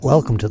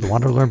Welcome to the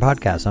Want to Learn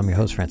podcast. I'm your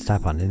host, Franz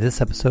Tapon. In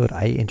this episode,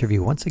 I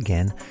interview once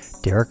again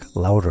Derek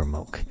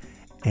Loudermilk,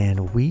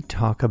 and we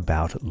talk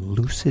about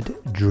lucid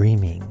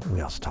dreaming. We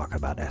also talk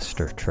about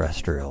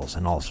extraterrestrials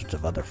and all sorts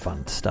of other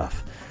fun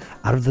stuff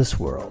out of this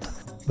world.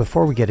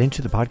 Before we get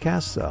into the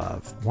podcast,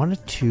 I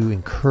wanted to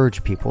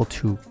encourage people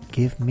to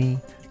give me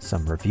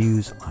some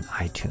reviews on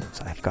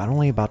iTunes. I've got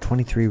only about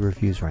 23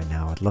 reviews right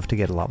now. I'd love to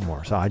get a lot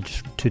more. So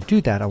to do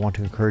that, I want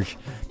to encourage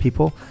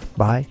people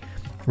by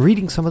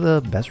reading some of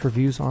the best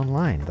reviews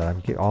online.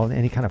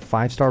 Any kind of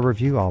 5-star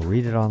review, I'll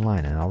read it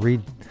online. And I'll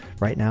read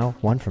right now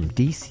one from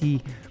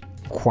DC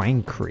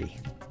Quankry.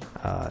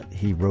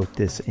 He wrote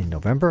this in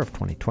November of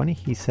 2020.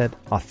 He said,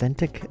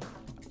 authentic,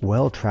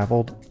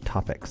 well-traveled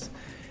topics.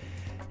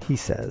 He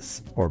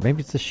says, or maybe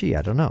it's a she,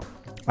 I don't know.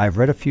 I've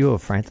read a few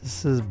of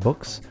Francis's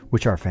books,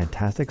 which are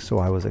fantastic, so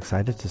I was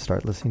excited to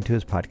start listening to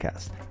his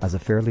podcast. As a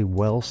fairly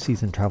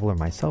well-seasoned traveler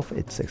myself,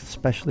 it's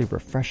especially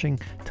refreshing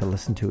to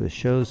listen to his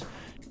shows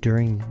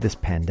during this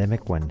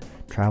pandemic when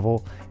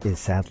travel is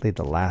sadly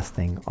the last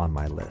thing on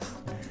my list.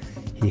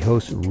 He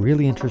hosts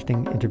really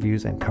interesting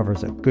interviews and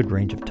covers a good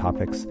range of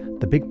topics,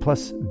 the big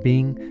plus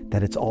being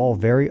that it's all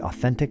very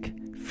authentic,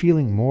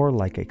 feeling more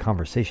like a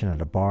conversation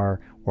at a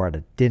bar or at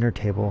a dinner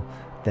table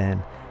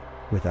than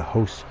with a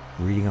host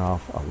reading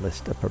off a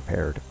list of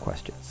prepared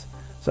questions.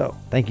 So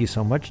thank you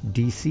so much,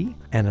 DC.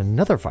 And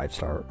another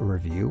 5-star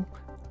review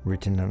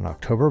written in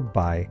October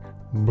by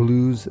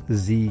Blues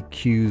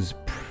ZQ's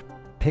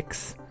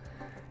Picks.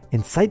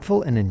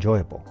 Insightful and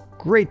enjoyable.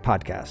 Great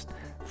podcast.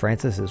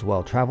 Francis is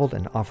well-traveled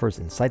and offers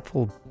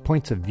insightful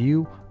points of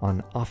view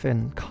on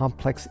often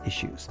complex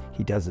issues.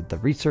 He does the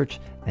research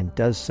and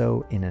does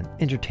so in an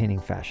entertaining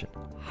fashion.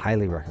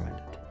 Highly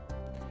recommended.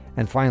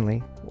 And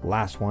finally,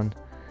 last one,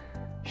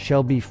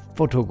 Shelby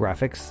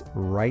Photographics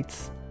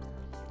writes,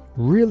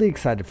 really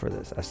excited for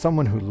this. As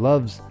someone who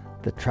loves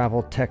the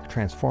travel tech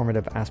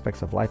transformative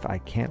aspects of life, I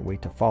can't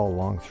wait to follow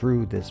along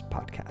through this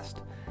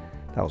podcast.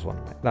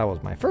 That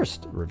was my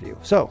first review.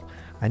 So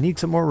I need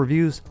some more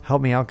reviews.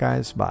 Help me out,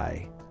 guys,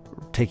 by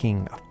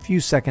taking a few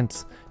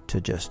seconds to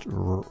just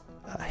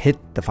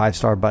hit the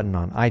 5-star button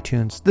on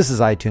iTunes. This is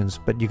iTunes,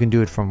 but you can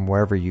do it from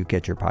wherever you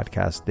get your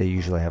podcast. They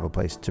usually have a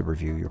place to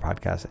review your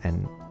podcast,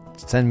 and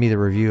send me the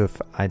review if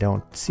I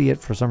don't see it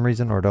for some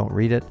reason or don't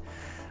read it.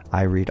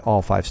 I read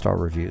all 5-star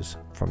reviews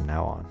from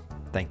now on.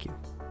 Thank you.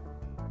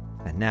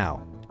 And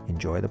now,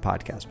 enjoy the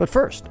podcast. But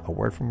first, a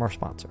word from our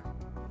sponsor.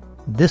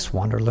 This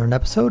Want to Learn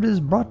episode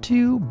is brought to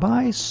you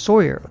by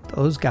Sawyer,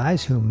 those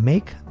guys who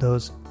make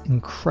those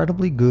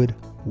incredibly good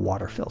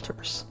water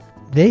filters.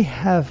 They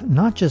have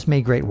not just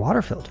made great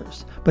water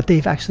filters, but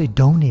they've actually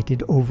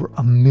donated over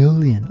 1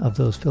 million of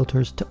those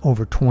filters to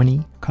over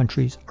 20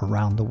 countries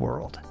around the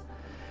world.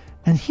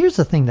 And here's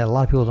the thing that a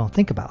lot of people don't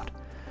think about.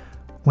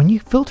 When you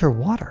filter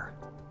water,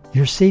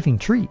 you're saving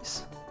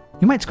trees.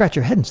 You might scratch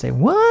your head and say,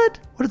 what?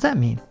 What does that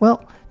mean?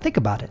 Well, think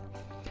about it.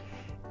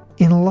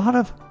 In a lot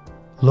of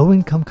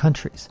low-income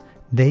countries,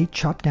 they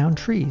chop down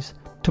trees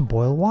to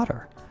boil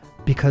water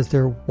because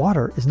their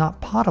water is not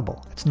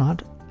potable. It's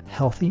not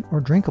healthy or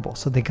drinkable,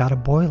 so they got to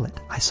boil it.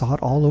 I saw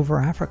it all over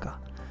Africa.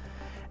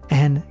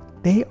 And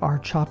they are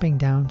chopping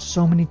down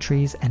so many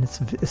trees, and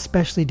it's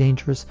especially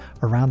dangerous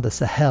around the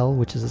Sahel,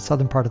 which is the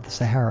southern part of the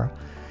Sahara.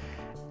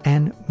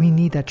 And we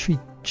need that tree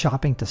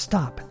chopping to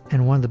stop.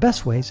 And one of the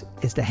best ways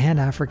is to hand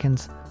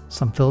Africans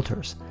some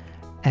filters.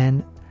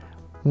 And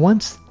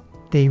once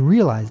they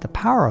realize the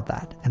power of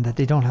that and that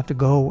they don't have to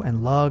go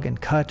and lug and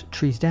cut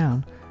trees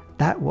down,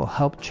 that will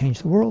help change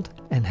the world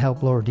and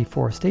help lower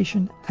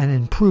deforestation and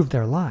improve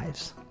their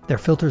lives. Their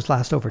filters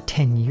last over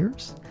 10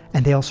 years.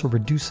 And they also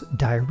reduce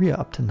diarrhea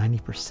up to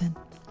 90%.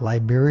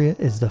 Liberia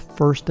is the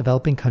first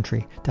developing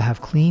country to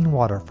have clean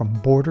water from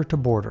border to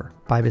border.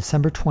 By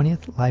December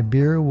 20th,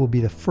 Liberia will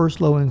be the first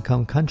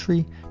low-income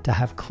country to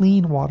have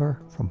clean water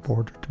from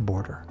border to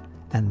border.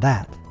 And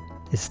that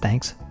is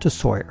thanks to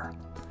Sawyer.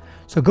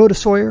 So go to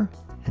Sawyer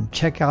and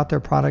check out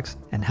their products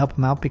and help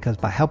them out, because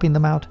by helping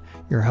them out,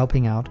 you're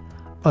helping out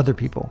other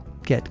people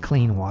get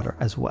clean water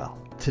as well.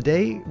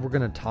 Today, we're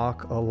going to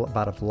talk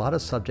about a lot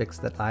of subjects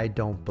that I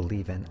don't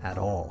believe in at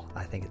all.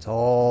 I think it's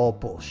all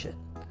bullshit.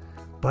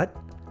 But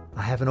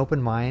I have an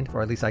open mind,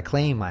 or at least I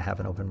claim I have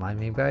an open mind.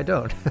 Maybe I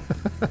don't.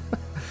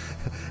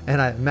 And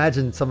I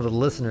imagine some of the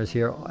listeners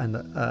here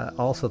and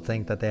also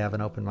think that they have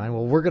an open mind.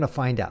 Well, we're going to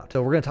find out.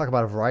 So we're going to talk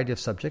about a variety of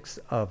subjects,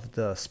 of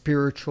the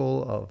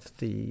spiritual, of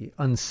the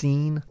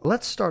unseen.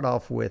 Let's start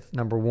off with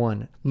number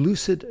 1,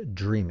 lucid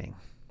dreaming.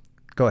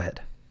 Go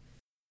ahead.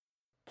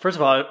 First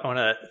of all, I want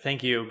to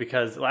thank you,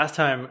 because last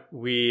time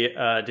we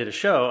did a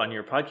show on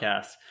your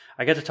podcast,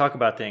 I got to talk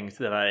about things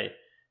that I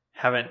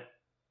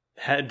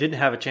didn't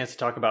have a chance to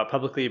talk about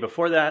publicly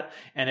before that,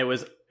 and it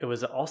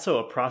was also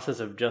a process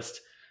of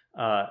just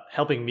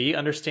helping me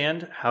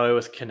understand how I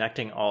was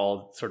connecting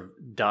all sort of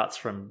dots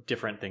from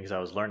different things I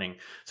was learning.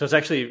 So it's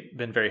actually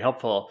been very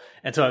helpful,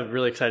 and so I'm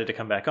really excited to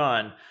come back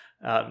on.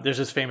 There's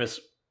this famous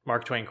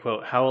Mark Twain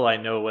quote, "How will I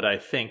know what I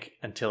think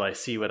until I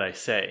see what I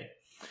say?"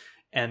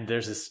 And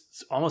there's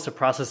this almost a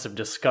process of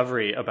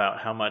discovery about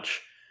how much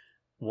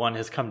one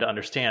has come to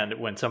understand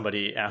when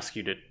somebody asks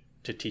you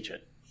to teach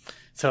it.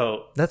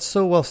 So that's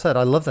so well said.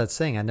 I love that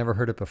saying. I never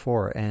heard it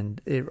before. And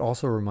it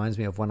also reminds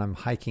me of when I'm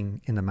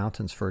hiking in the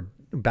mountains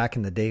back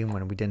in the day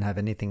when we didn't have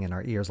anything in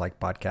our ears like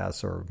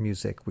podcasts or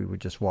music. We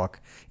would just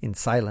walk in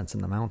silence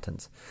in the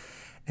mountains.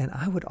 And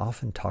I would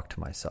often talk to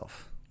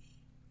myself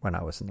when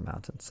I was in the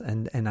mountains.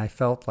 And I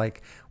felt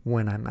like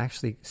when I'm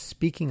actually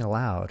speaking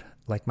aloud,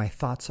 like my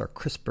thoughts are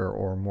crisper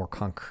or more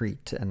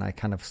concrete, and I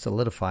kind of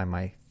solidify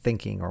my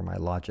thinking or my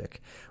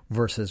logic,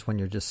 versus when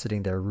you're just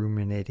sitting there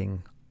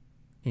ruminating,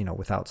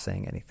 without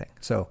saying anything.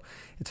 So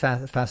it's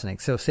fascinating.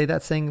 So say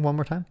that saying one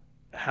more time.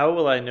 How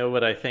will I know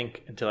what I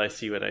think until I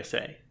see what I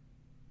say?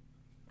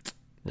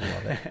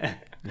 Love it.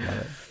 Love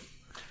it.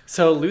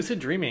 So lucid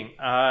dreaming.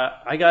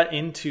 I got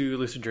into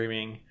lucid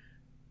dreaming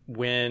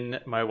when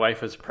my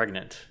wife was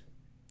pregnant.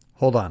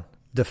 Hold on.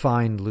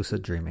 Define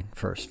lucid dreaming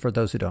first, for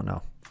those who don't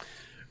know.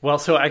 Well,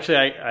 so actually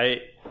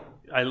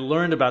I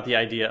learned about the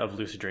idea of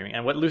lucid dreaming.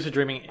 And what lucid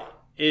dreaming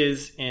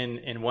is,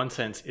 in one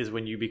sense, is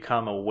when you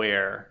become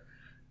aware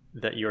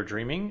that you're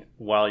dreaming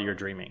while you're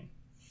dreaming.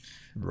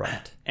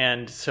 Right.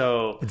 And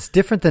so it's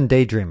different than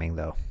daydreaming,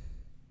 though.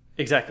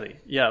 Exactly.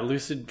 Yeah,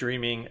 lucid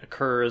dreaming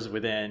occurs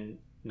within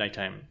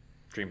nighttime,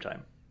 dream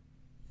time.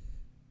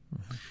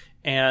 Mm-hmm.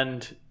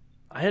 And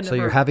I had so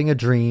you're having a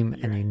dream,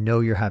 and you know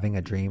you're having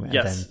a dream, and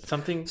yes,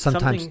 then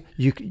sometimes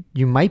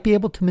you might be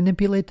able to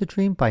manipulate the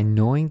dream by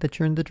knowing that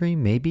you're in the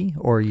dream, maybe,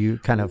 or you're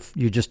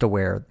just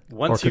aware.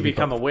 Once you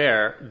become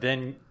aware,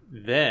 then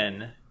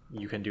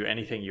you can do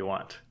anything you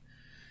want.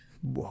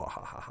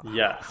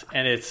 Yes,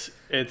 and it's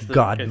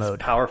God mode.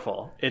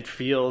 Powerful. It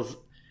feels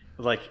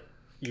like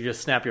you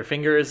just snap your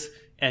fingers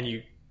and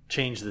you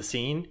change the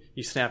scene.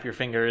 You snap your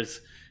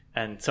fingers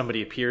and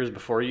somebody appears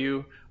before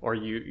you, or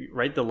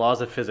right? The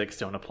laws of physics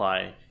don't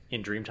apply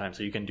in dream time,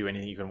 so you can do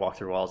anything. You can walk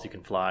through walls, you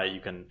can fly,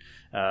 you can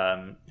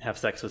have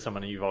sex with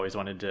someone you've always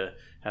wanted to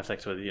have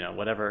sex with.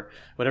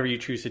 Whatever you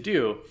choose to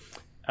do,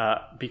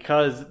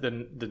 because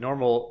the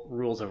normal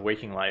rules of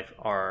waking life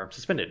are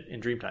suspended in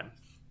dream time.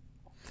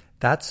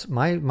 That's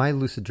my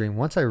lucid dream.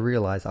 Once I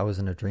realized I was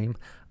in a dream,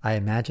 I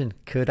imagined,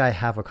 could I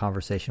have a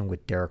conversation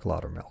with Derek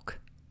Laudermilk?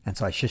 And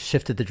so I just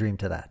shifted the dream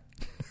to that.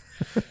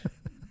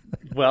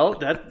 Well,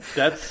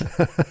 that's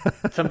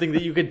something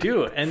that you could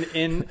do. And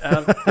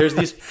there's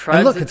these tribes.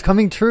 And look, it's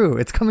coming true.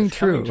 It's coming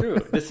true.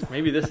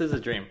 Maybe this is a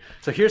dream.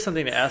 So here's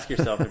something to ask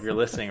yourself if you're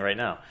listening right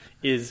now.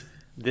 Is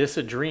this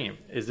a dream?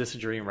 Is this a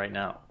dream right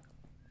now?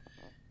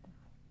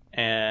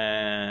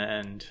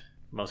 And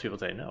most people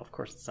say, no, of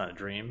course it's not a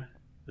dream.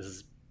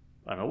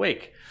 I'm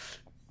awake.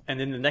 And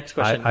then the next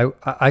question,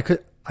 I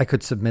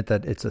could submit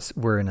that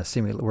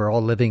we're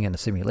all living in a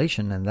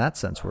simulation. In that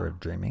sense, we're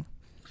dreaming.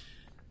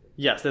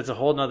 Yes, that's a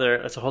whole nother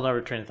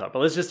train of thought. But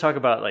let's just talk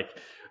about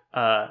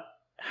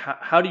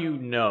how do you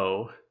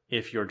know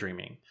if you're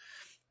dreaming?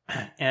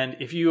 And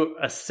if you're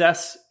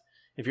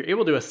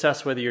able to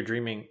assess whether you're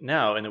dreaming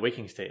now in the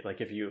waking state,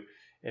 like if you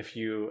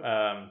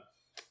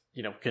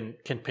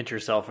can pinch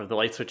yourself, or the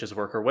light switches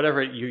work, or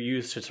whatever you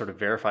use to sort of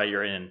verify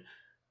you're in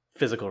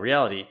physical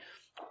reality.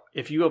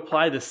 If you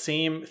apply the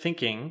same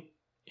thinking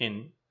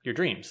in your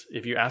dreams,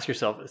 if you ask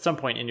yourself at some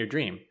point in your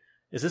dream,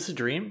 is this a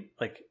dream?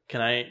 Like,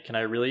 can I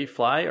really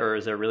fly, or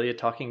is there really a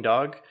talking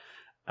dog?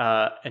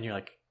 And you're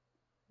like,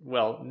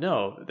 well,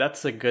 no,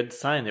 that's a good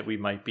sign that we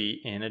might be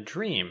in a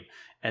dream.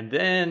 And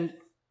then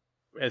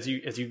as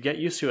you get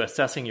used to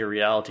assessing your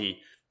reality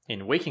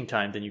in waking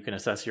time, then you can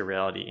assess your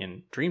reality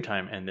in dream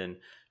time, and then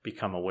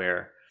become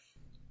aware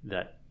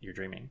that you're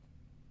dreaming.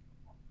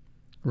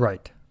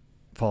 Right.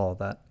 Follow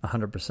that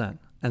 100%.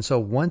 And so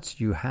once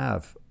you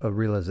have a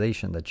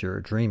realization that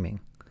you're dreaming,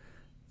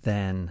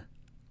 then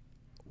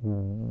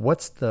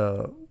what's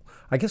the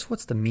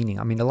meaning?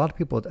 I mean, a lot of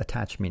people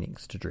attach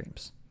meanings to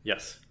dreams.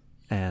 Yes.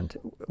 And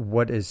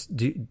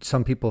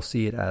some people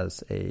see it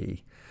as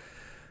a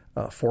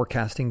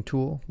forecasting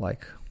tool,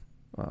 like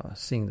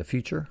seeing the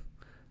future.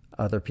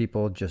 Other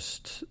people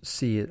just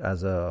see it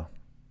as a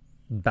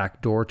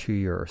backdoor to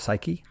your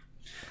psyche.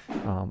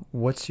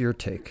 What's your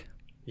take?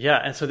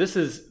 Yeah, and so this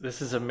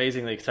is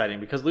amazingly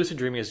exciting, because lucid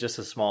dreaming is just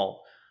a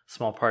small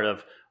part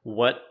of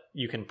what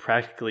you can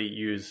practically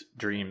use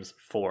dreams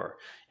for.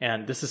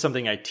 And this is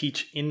something I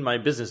teach in my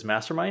business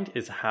mastermind,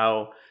 is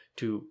how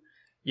to,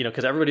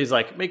 because everybody's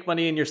like, make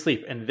money in your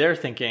sleep, and they're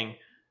thinking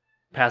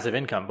passive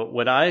income. But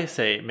when I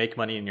say make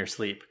money in your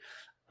sleep,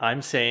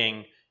 I'm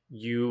saying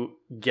you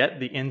get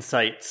the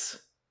insights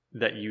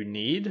that you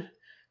need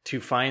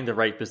to find the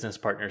right business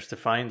partners, to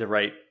find the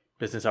right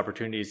business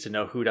opportunities, to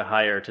know who to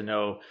hire, to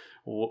know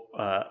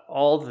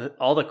all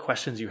the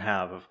questions you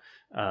have of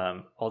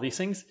all these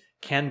things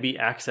can be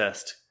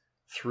accessed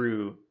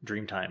through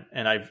Dreamtime.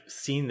 And I've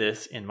seen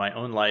this in my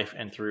own life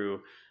and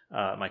through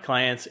my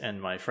clients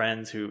and my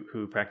friends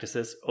who practice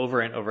this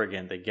over and over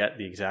again. They get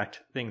the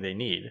exact thing they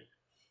need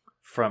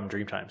from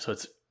Dreamtime. So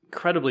it's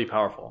incredibly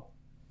powerful.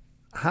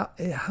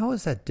 How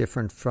is that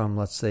different from,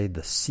 let's say,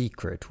 The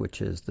Secret, which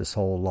is this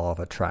whole law of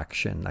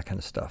attraction, that kind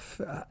of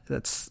stuff?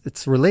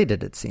 It's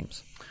related, it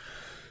seems.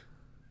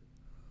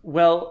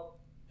 Well,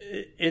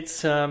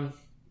 It's a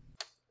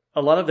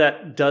lot of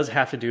that does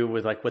have to do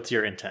with like, what's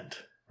your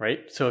intent, right?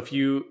 So if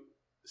you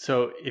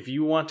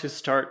want to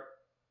start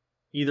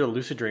either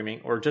lucid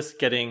dreaming or just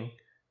getting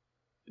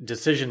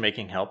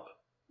decision-making help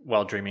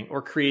while dreaming,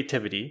 or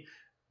creativity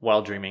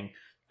while dreaming,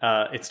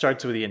 it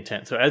starts with the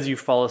intent. So as you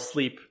fall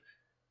asleep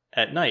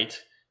at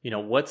night,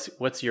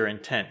 what's your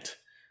intent?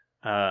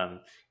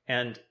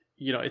 And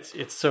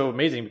it's so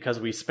amazing because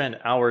we spend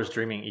hours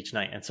dreaming each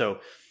night. And so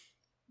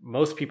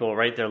most people,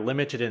 right, they're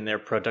limited in their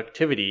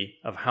productivity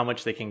of how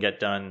much they can get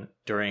done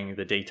during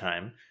the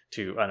daytime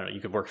to, I don't know,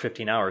 you could work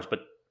 15 hours,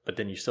 but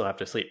then you still have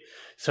to sleep.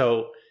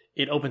 So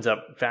it opens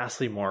up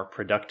vastly more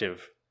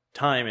productive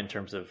time in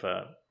terms of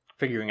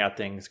figuring out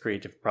things,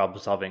 creative problem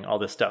solving, all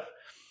this stuff.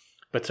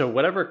 But so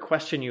whatever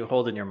question you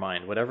hold in your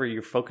mind, whatever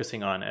you're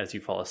focusing on as you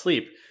fall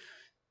asleep,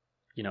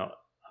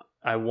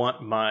 I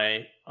want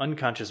my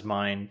unconscious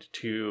mind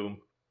to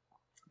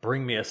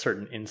bring me a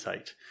certain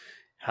insight,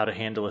 how to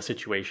handle a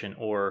situation.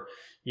 Or,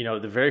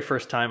 the very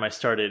first time I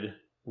started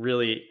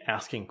really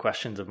asking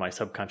questions of my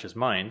subconscious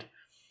mind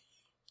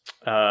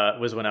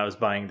was when I was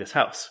buying this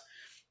house.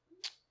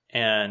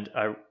 And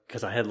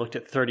because I had looked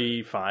at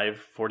 35,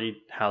 40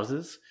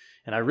 houses,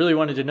 and I really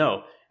wanted to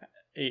know,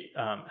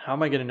 how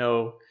am I going to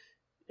know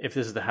if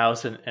this is the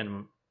house?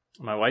 And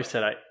my wife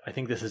said, I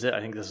think this is it.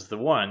 I think this is the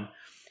one.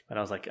 And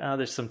I was like,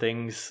 there's some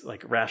things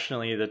like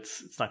rationally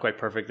it's not quite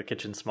perfect. The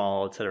kitchen's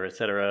small, et cetera, et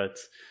cetera. It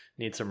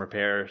needs some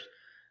repairs.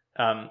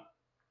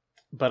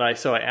 But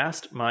I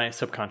asked my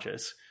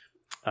subconscious,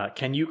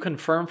 can you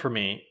confirm for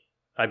me,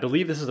 I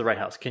believe this is the right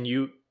house. Can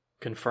you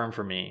confirm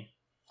for me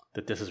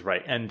that this is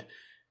right? And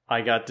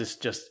I got this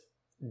just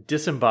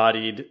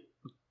disembodied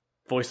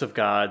voice of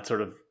God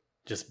sort of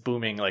just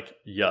booming like,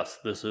 yes,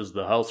 this is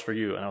the house for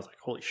you. And I was like,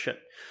 holy shit.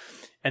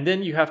 And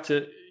then you have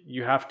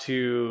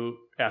to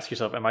ask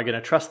yourself, am I going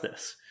to trust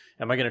this?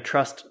 Am I going to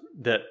trust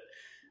that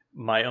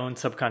my own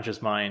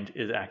subconscious mind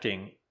is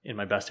acting in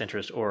my best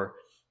interest, or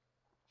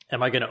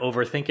am I going to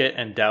overthink it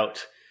and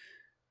doubt?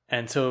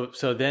 And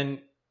so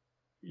then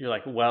you're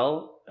like,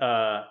 well,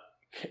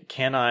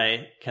 can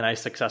I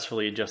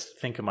successfully just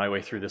think my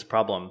way through this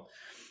problem?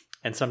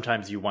 And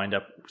sometimes you wind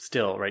up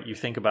still, right? You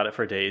think about it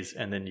for days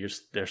and then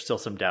there's still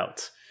some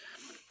doubts.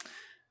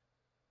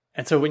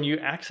 And so when you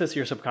access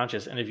your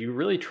subconscious, and if you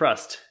really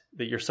trust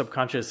that your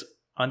subconscious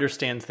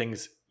understands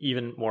things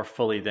even more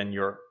fully than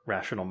your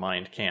rational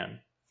mind can,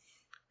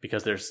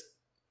 because there's,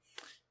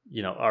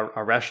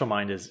 our rational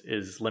mind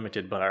is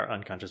limited, but our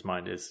unconscious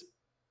mind is,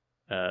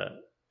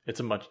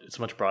 it's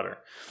much broader.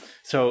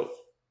 So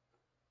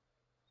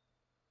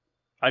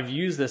I've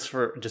used this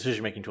for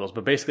decision-making tools,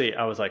 but basically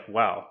I was like,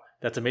 wow,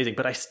 that's amazing.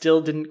 But I still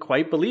didn't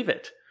quite believe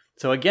it.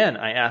 So again,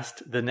 I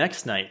asked the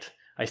next night,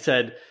 I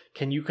said,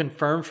 can you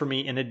confirm for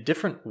me in a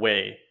different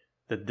way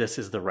that this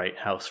is the right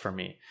house for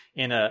me,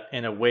 in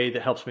a way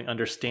that helps me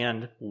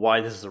understand why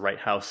this is the right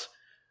house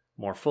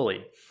more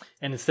fully?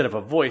 And instead of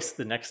a voice,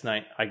 the next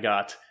night I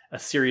got a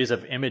series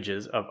of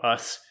images of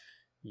us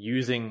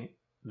using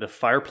the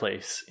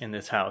fireplace in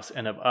this house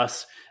and of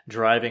us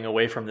driving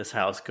away from this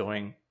house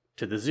going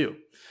to the zoo.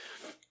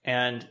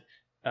 And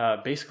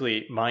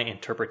basically my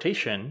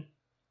interpretation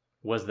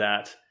was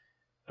that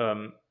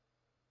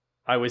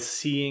I was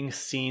seeing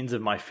scenes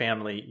of my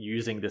family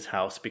using this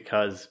house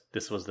because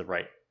this was the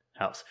right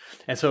house.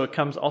 And so it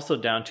comes also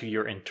down to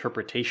your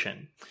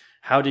interpretation.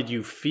 How did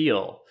you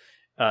feel?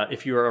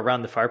 If you were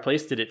around the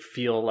fireplace, did it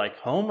feel like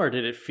home, or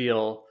did it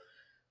feel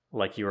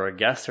like you were a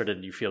guest, or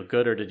did you feel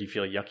good, or did you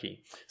feel yucky?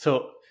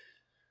 So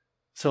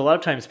a lot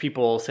of times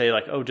people say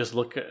like, oh, just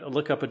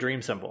look up a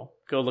dream symbol.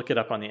 Go look it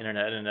up on the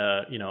internet, and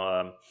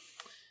a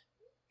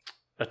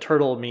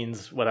turtle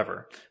means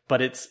whatever.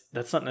 But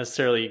that's not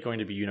necessarily going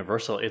to be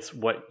universal. It's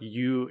what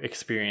you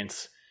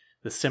experience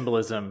the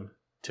symbolism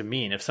to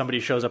mean. If somebody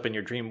shows up in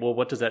your dream, well,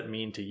 what does that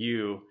mean to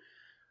you,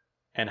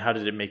 and how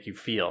did it make you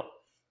feel?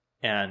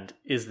 And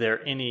is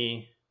there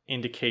any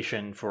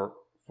indication for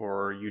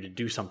you to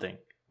do something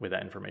with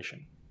that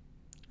information?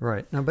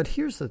 Right. Now, but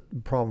here's the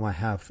problem I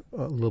have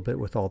a little bit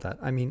with all that.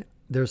 I mean,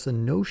 there's a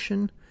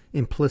notion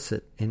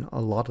implicit in a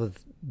lot of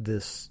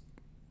this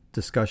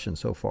discussion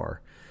so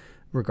far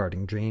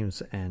regarding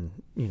dreams and,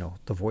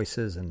 the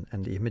voices and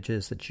the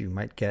images that you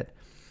might get.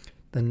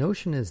 The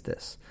notion is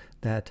this,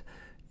 that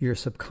your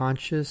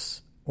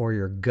subconscious or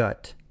your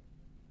gut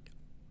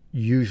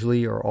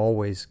usually or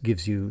always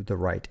gives you the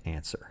right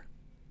answer.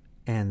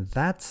 And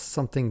that's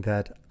something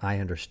that I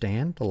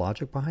understand, the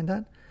logic behind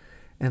that.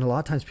 And a lot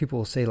of times people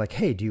will say like,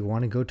 hey, do you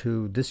want to go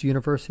to this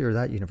university or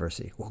that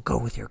university? Well, go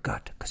with your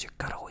gut, because your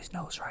gut always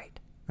knows right?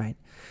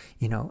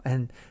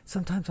 And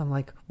sometimes I'm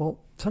like,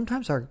 well,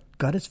 sometimes our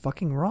gut is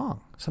fucking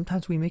wrong.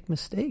 Sometimes we make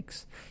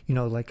mistakes.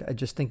 Like I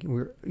just think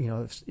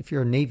if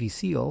you're a Navy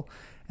SEAL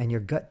and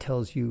your gut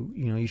tells you,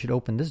 you should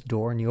open this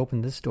door, and you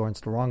open this door and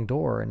it's the wrong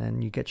door, and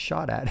then you get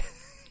shot at,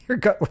 your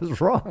gut was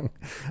wrong.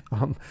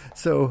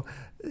 So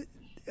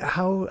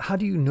how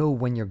do you know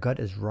when your gut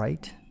is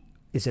right?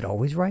 Is it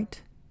always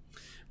right?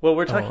 Well,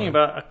 we're talking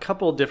about a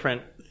couple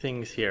different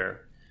things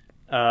here.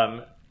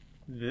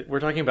 We're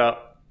talking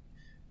about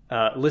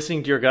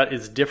listening to your gut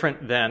is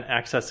different than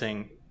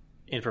accessing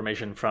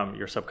information from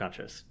your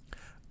subconscious.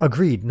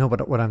 Agreed. No,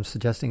 but what I'm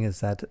suggesting is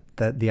that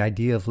the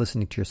idea of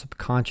listening to your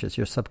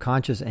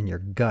subconscious and your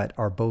gut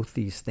are both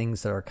these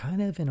things that are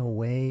kind of in a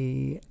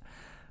way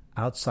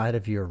outside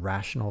of your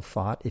rational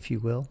thought, if you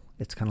will.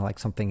 It's kind of like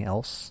something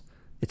else.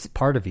 It's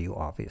part of you,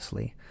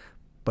 obviously.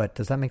 But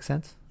does that make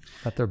sense?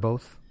 That they're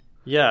both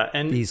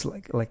and these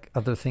like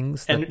other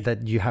things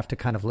that you have to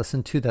kind of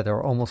listen to, that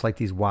are almost like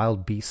these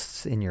wild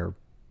beasts in your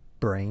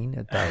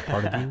brain that are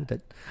part of you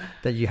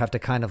that you have to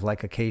kind of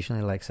like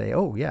occasionally like say,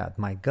 oh yeah,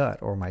 my gut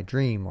or my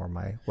dream or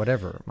my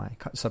whatever, my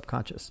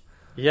subconscious.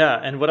 Yeah,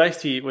 and what I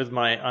see with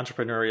my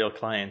entrepreneurial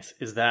clients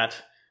is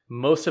that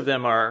most of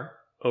them are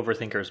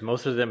overthinkers.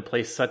 Most of them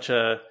place such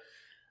a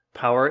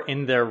power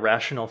in their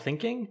rational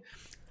thinking.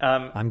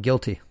 I'm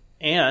guilty.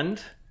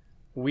 And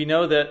we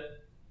know that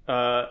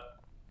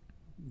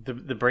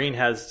the brain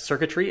has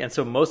circuitry, and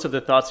so most of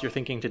the thoughts you're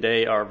thinking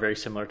today are very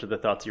similar to the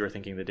thoughts you were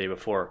thinking the day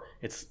before.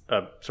 It's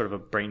a sort of a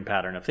brain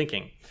pattern of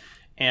thinking.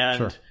 And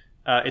sure.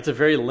 It's a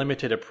very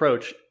limited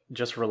approach,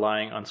 just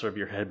relying on sort of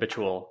your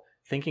habitual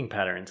thinking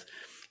patterns.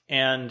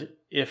 And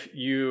if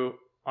you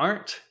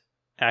aren't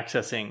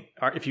accessing,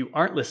 or if you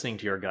aren't listening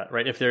to your gut,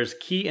 right? If there's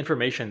key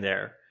information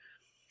there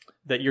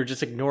that you're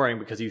just ignoring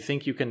because you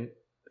think you can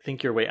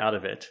think your way out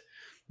of it,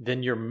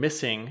 then you're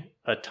missing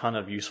a ton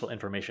of useful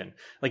information.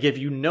 Like if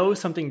you know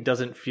something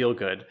doesn't feel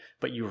good,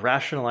 but you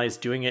rationalize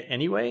doing it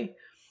anyway,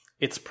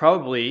 it's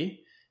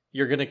probably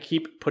you're going to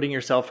keep putting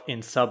yourself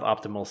in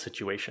suboptimal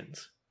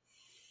situations,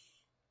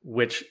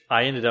 which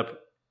I ended up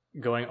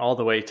going all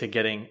the way to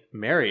getting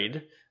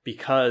married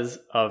because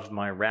of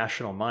my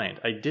rational mind.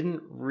 I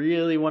didn't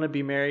really want to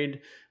be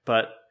married,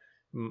 but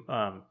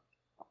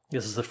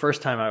this is the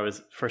first time I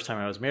was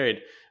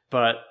married,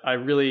 but I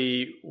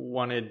really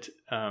wanted,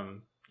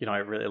 I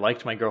really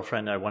liked my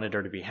girlfriend. I wanted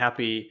her to be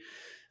happy.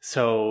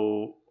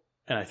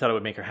 And I thought it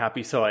would make her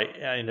happy. So I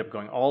ended up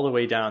going all the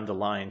way down the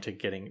line to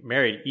getting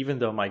married, even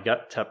though my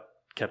gut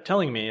kept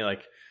telling me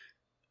like,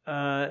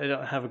 I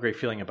don't have a great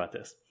feeling about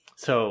this.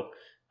 So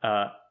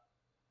that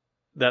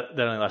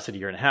only lasted a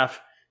year and a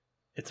half.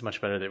 It's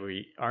much better that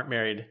we aren't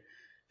married.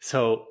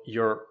 So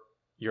your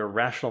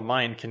rational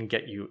mind can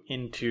get you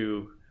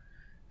into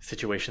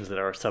situations that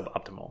are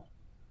suboptimal.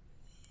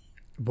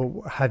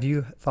 But have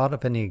you thought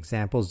of any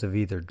examples of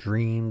either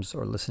dreams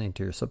or listening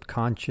to your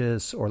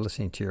subconscious or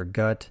listening to your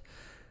gut,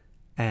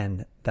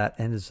 and that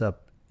ends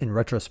up in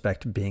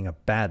retrospect being a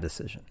bad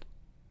decision?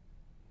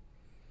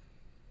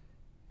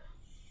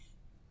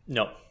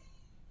 No,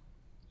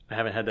 I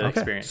haven't had that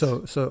experience.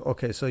 So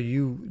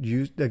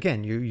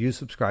you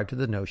subscribe to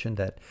the notion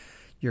that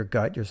your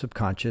gut, your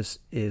subconscious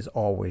is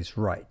always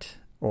right,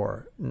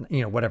 or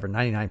whatever,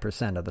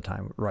 99% of the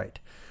time right.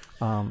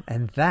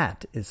 And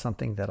that is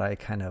something that I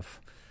kind of,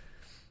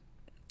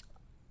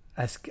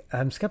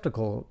 I'm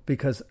skeptical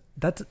because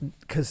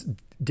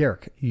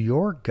Derek,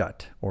 your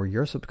gut or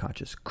your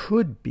subconscious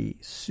could be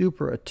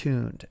super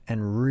attuned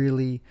and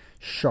really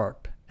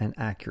sharp and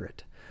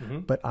accurate.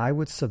 Mm-hmm. But I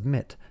would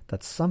submit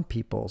that some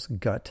people's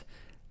gut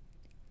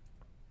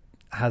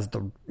has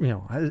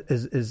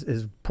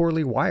is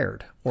poorly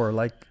wired or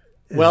like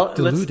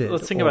diluted.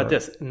 Let's think about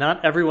this.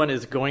 Not everyone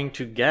is going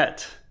to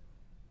get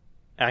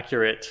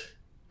accurate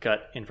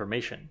gut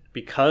information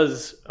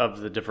because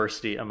of the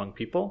diversity among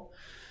people.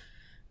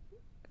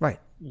 Right.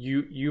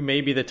 You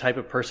may be the type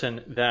of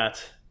person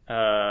that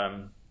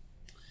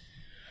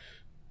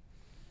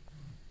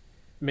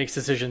makes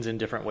decisions in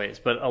different ways,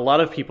 but a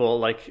lot of people,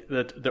 like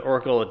the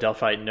Oracle of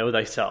Delphi, know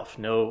thyself,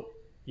 know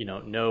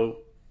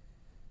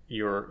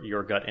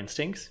your gut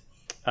instincts,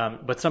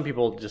 but some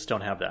people just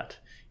don't have that,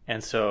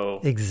 and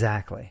so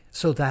exactly.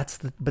 So that's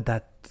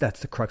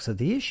the crux of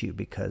the issue,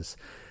 because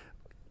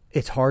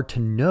it's hard to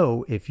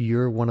know if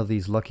you're one of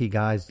these lucky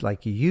guys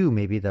like you,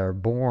 maybe that are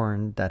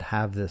born that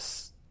have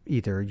this.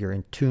 Either you're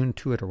in tune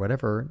to it or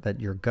whatever, that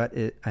your gut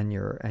and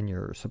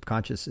your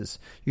subconscious is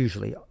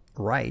usually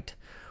right,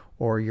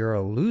 or you're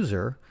a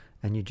loser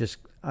and you just,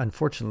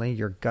 unfortunately,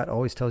 your gut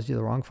always tells you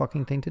the wrong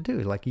fucking thing to do.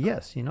 Like,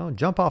 yes,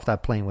 jump off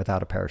that plane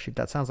without a parachute.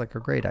 That sounds like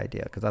a great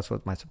idea because that's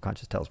what my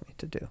subconscious tells me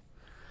to do.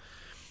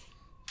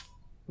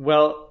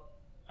 Well,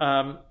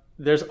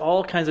 there's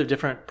all kinds of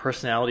different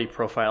personality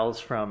profiles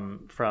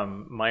from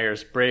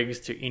Myers-Briggs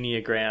to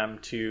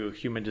Enneagram to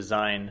Human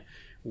Design,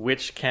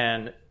 which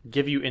can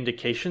give you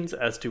indications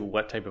as to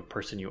what type of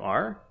person you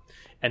are,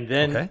 and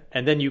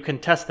then you can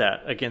test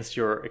that against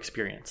your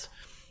experience.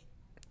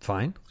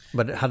 Fine,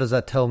 but how does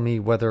that tell me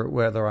whether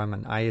I'm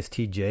an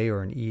ISTJ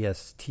or an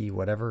EST,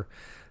 whatever?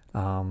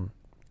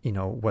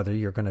 Whether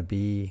you're going to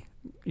be,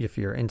 if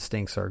your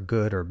instincts are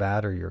good or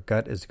bad, or your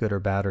gut is good or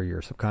bad, or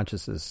your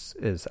subconscious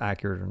is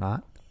accurate or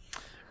not.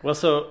 Well,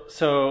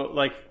 so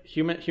like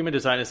human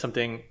design is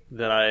something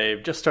that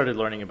I've just started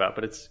learning about,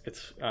 but it's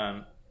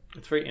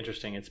very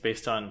interesting. It's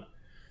based on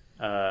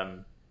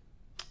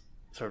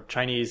sort of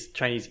Chinese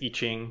I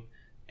Ching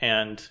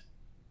and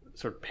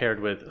sort of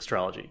paired with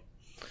astrology.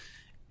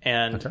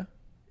 And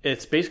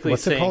it's basically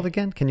what's it called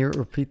again? Can you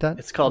repeat that?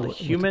 It's called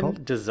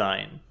Human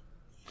Design.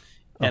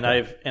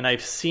 and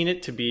I've seen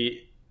it to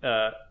be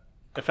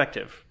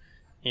effective.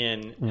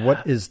 In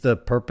what is the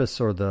purpose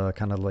or the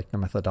kind of like the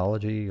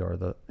methodology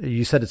or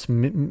you said it's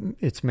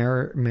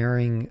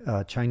marrying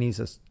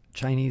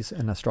Chinese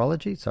and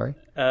astrology? Sorry.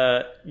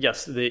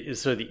 Yes.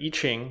 The I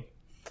Ching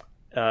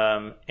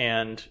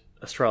and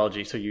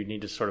astrology. So you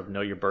need to sort of know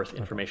your birth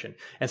information.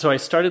 And so I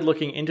started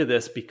looking into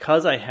this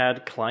because I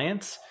had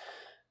clients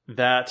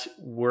that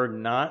were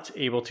not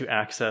able to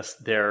access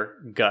their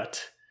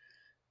gut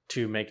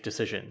to make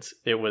decisions.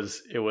 It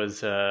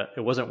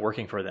wasn't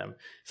working for them.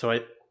 So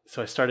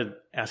I started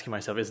asking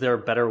myself, is there a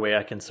better way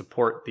I can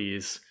support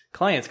these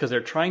clients? Because they're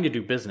trying to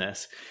do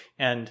business,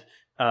 and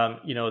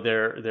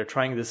they're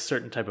trying this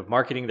certain type of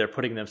marketing. They're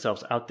putting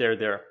themselves out there.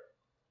 They're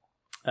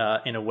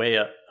in a way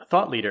a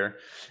thought leader,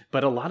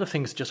 but a lot of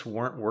things just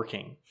weren't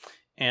working.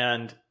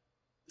 And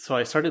so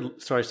I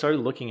started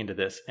looking into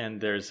this,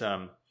 and there's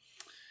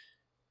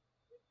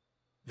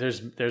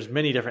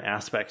many different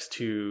aspects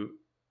to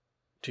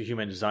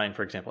human design,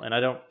 for example, and I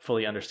don't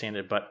fully understand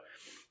it, but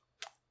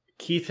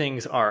key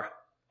things are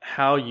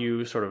how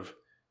you sort of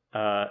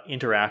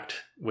interact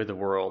with the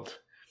world.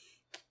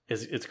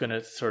 It's going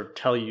to sort of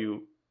tell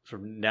you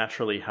sort of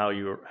naturally how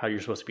you're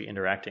supposed to be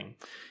interacting.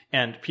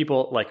 And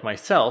people like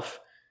myself,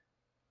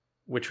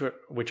 which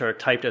are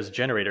typed as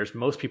generators,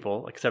 most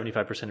people, like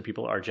 75% of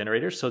people, are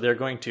generators, so they're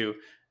going to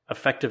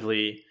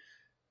effectively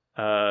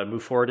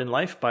move forward in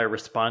life by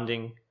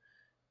responding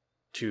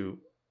to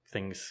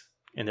things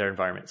in their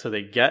environment. So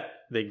they get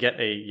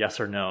a yes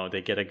or no,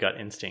 they get a gut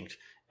instinct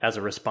as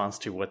a response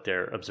to what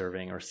they're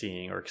observing or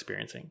seeing or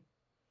experiencing.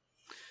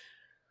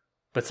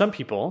 But some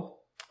people,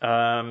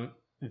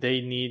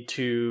 they need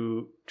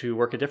to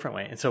work a different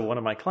way. And so one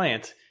of my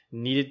clients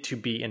needed to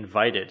be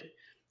invited.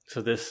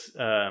 So this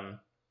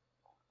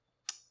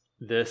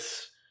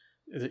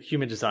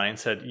human design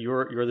said,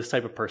 you're this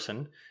type of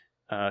person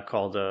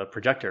called a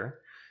projector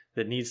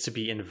that needs to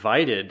be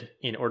invited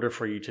in order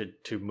for you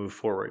to move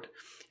forward.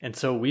 And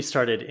so we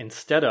started,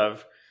 instead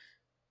of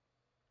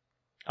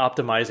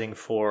optimizing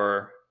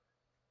for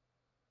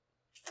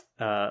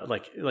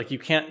like you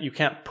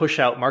can't push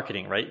out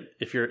marketing, right?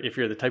 If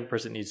you're the type of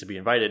person that needs to be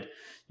invited,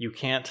 you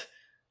can't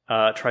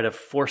try to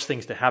force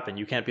things to happen.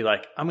 You can't be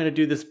like, I'm going to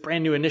do this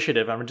brand new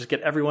initiative. I'm going to just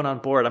get everyone on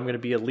board. I'm going to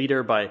be a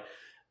leader by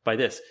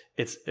this.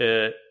 It's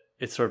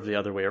sort of the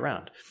other way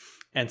around.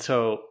 And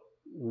so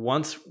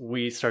once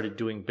we started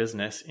doing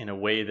business in a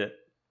way that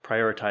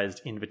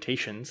prioritized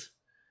invitations,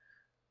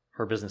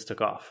 her business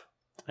took off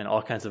and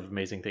all kinds of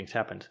amazing things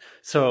happened.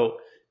 So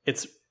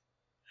at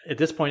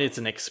this point, it's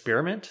an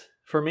experiment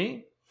for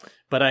me,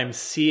 but I'm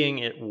seeing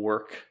it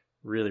work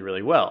really,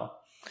 really well.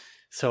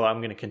 So I'm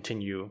going to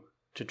continue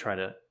to try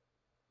to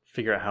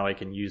figure out how I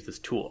can use this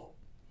tool.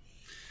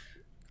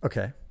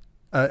 Okay.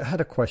 I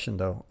had a question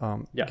though.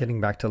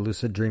 Getting back to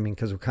lucid dreaming,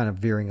 because we're kind of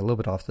veering a little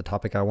bit off the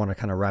topic. I want to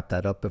kind of wrap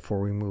that up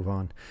before we move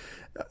on.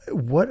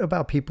 What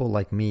about people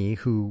like me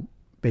who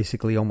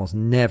basically almost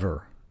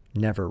never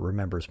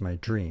remembers my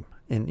dream?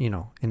 And,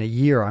 in a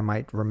year, I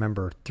might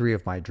remember 3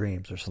 of my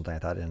dreams or something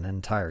like that in an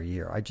entire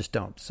year. I just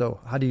don't.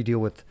 So how do you deal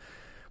with,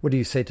 what do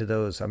you say to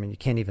those? I mean,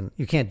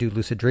 you can't do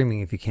lucid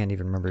dreaming if you can't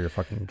even remember your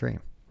fucking dream.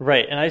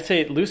 Right. And I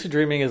say lucid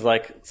dreaming is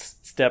like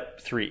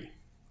step 3.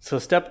 So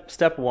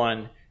step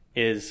 1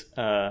 is,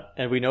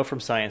 and we know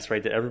from science,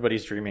 right, that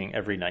everybody's dreaming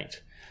every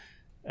night.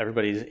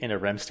 Everybody's in a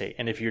REM state.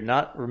 And if you're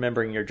not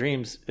remembering your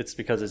dreams, it's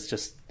because it's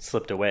just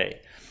slipped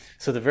away.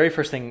 So the very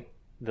first thing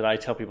that I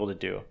tell people to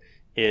do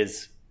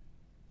is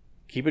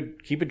keep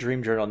a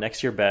dream journal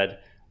next to your bed.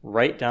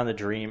 Write down the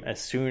dream as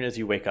soon as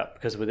you wake up,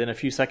 because within a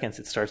few seconds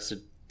it starts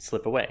to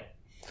slip away.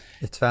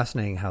 It's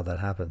fascinating how that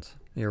happens.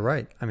 You're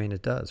right. I mean,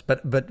 it does.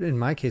 But in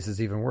my case, it's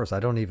even worse.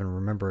 I don't even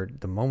remember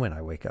the moment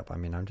I wake up. I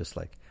mean, I'm just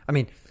like,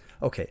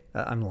 okay,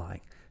 I'm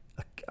lying.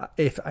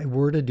 If I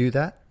were to do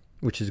that,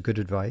 which is good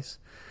advice,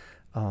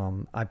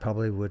 I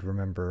probably would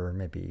remember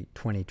maybe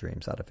 20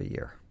 dreams out of a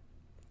year.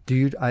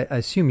 I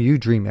assume you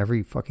dream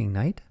every fucking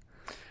night?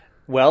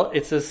 Well,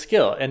 it's a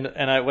skill, and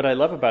what I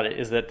love about it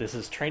is that this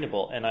is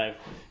trainable, and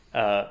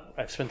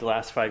I've spent the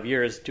last 5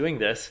 years doing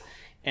this,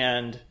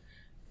 and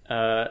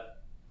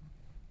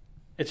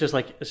it's just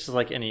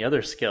like any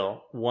other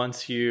skill.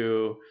 Once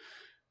you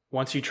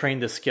train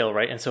the skill,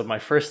 right? And so my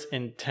first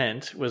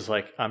intent was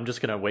like, I'm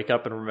just going to wake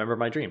up and remember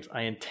my dreams.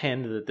 I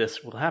intend that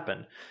this will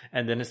happen,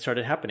 and then it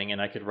started happening,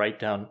 and I could write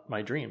down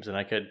my dreams, and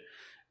I could,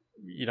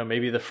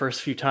 maybe the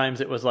first few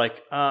times it was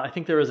like, I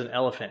think there was an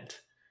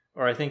elephant.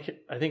 Or I think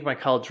my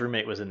college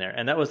roommate was in there,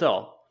 and that was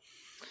all.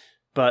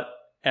 But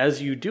as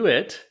you do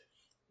it,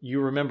 you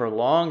remember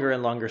longer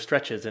and longer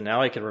stretches, and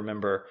now I can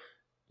remember,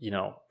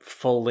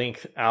 full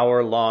length,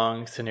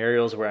 hour-long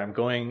scenarios where I'm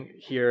going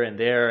here and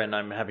there, and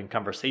I'm having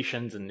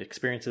conversations and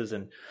experiences,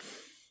 and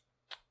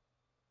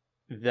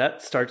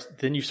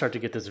then you start to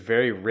get this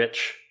very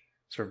rich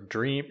sort of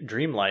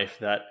dream life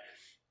that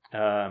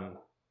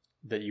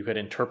you could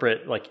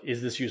interpret, like,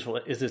 is this useful?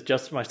 Is this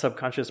just my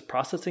subconscious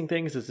processing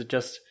things? Is it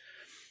just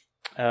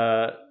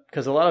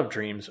because a lot of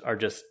dreams are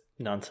just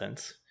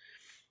nonsense.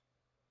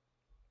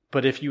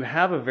 But if you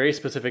have a very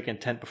specific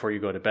intent before you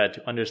go to bed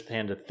to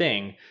understand a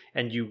thing,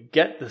 and you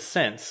get the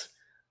sense,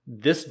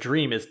 this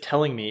dream is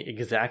telling me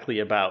exactly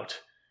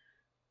about,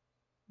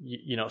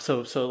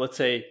 so let's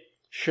say,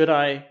 should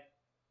I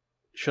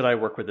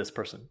work with this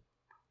person?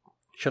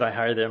 Should I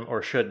hire them,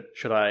 or should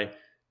I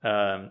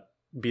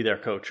be their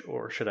coach,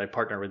 or should I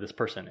partner with this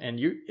person? And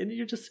you're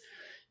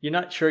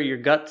not sure. Your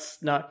gut's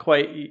not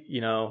quite,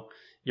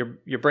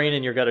 your brain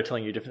and your gut are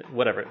telling you different,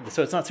 whatever.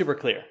 So it's not super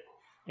clear,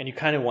 and you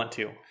kind of want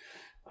to.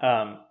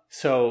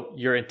 So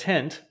your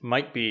intent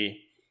might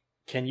be,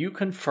 can you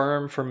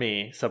confirm for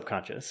me,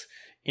 subconscious,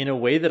 in a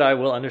way that I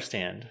will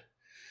understand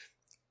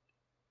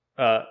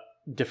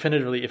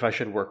definitively if I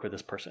should work with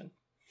this person?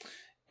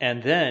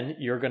 And then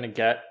you're going to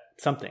get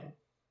something.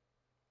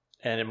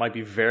 And it might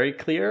be very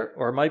clear,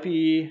 or it might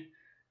be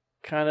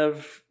kind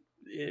of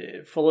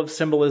full of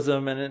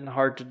symbolism and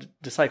hard to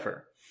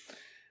decipher.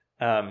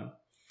 And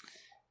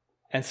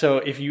so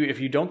if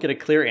you don't get a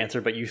clear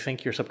answer, but you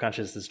think your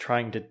subconscious is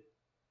trying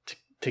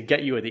to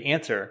get you at the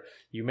answer,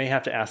 you may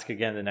have to ask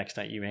again the next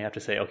night. You may have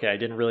to say, okay, I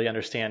didn't really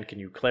understand. Can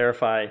you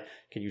clarify?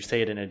 Can you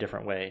say it in a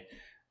different way?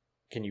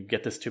 Can you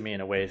get this to me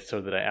in a way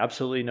so that I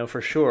absolutely know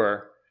for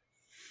sure?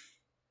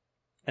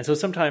 And so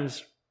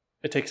sometimes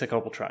it takes a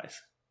couple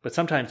tries, but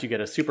sometimes you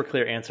get a super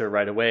clear answer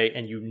right away,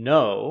 and you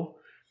know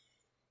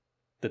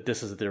that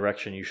this is the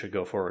direction you should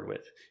go forward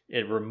with.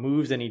 It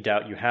removes any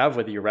doubt you have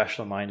whether your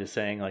rational mind is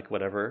saying like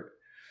whatever.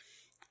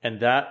 And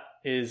that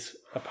is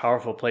a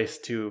powerful place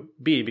to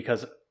be,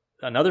 because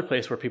another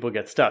place where people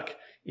get stuck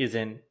is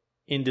in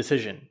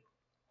indecision.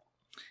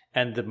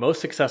 And the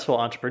most successful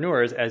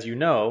entrepreneurs, as you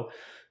know,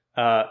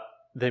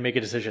 they make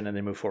a decision and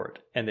they move forward,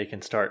 and they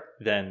can start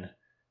then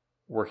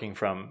working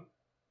from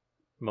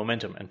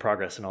momentum and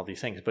progress and all these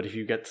things. But if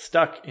you get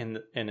stuck in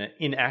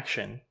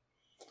inaction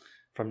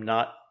from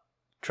not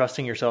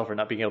trusting yourself or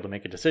not being able to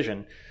make a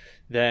decision,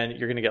 then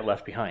you're going to get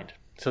left behind.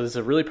 So this is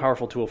a really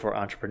powerful tool for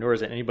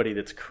entrepreneurs and anybody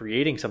that's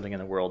creating something in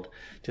the world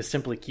to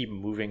simply keep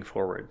moving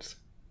forwards.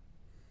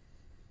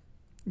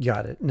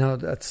 Got it. No,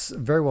 that's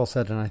very well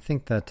said. And I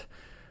think that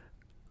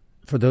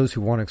for those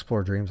who want to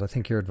explore dreams, I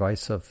think your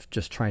advice of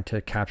just trying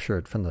to capture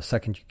it from the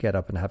second you get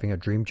up and having a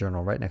dream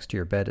journal right next to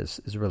your bed is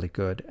really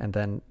good. And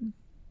then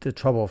the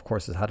trouble, of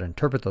course, is how to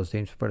interpret those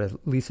dreams. But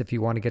at least if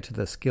you want to get to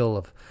the skill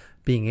of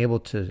being able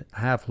to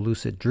have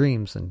lucid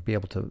dreams and be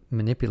able to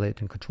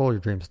manipulate and control your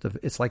dreams,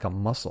 it's like a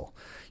muscle,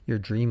 your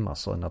dream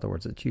muscle. In other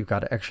words, that you've got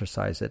to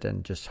exercise it,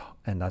 and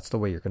that's the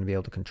way you're going to be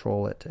able to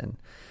control it. And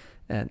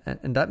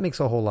that makes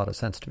a whole lot of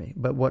sense to me.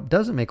 But what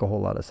doesn't make a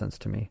whole lot of sense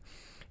to me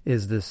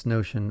is this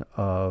notion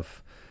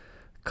of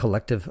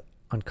collective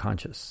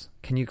unconscious.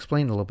 Can you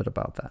explain a little bit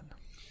about that?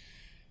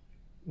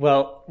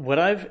 Well, what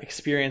I've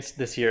experienced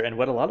this year, and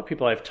what a lot of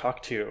people I've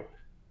talked to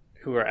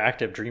who are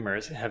active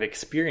dreamers have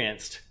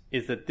experienced,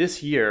 is that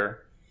this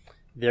year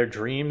their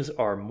dreams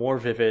are more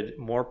vivid,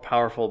 more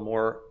powerful,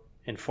 more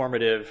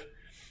informative,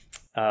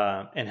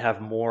 and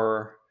have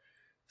more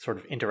sort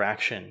of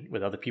interaction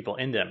with other people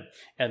in them.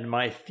 And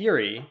my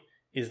theory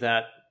is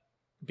that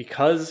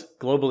because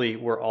globally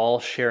we're all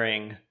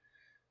sharing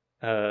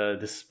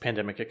this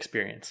pandemic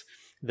experience,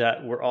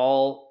 that we're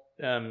all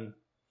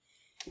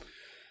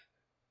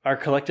our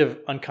collective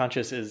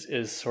unconscious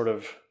is sort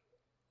of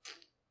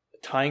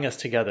tying us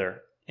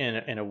together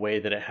in a way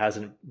that it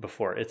hasn't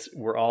before.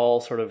 We're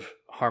all sort of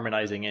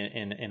harmonizing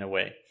in a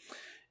way.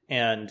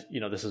 And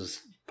this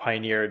is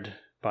pioneered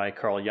by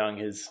Carl Jung.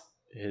 He was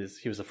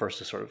the first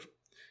to sort of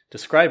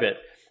describe it.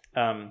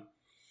 And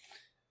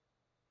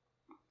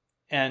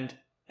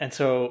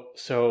so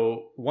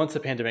once the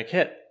pandemic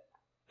hit,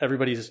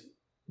 everybody's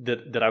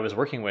that I was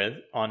working with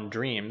on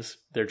dreams,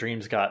 their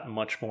dreams got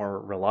much more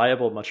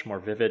reliable, much more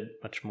vivid,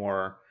 much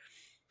more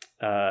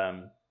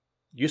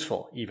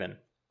useful even.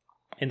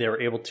 And they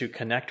were able to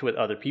connect with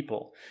other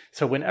people.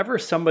 So whenever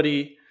if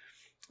somebody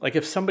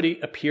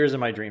appears in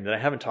my dream that I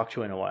haven't talked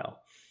to in a while,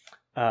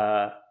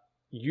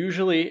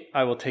 usually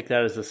I will take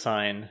that as a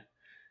sign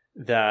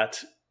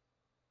that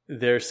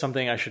there's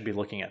something I should be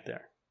looking at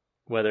there.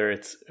 Whether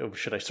it's,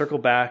 should I circle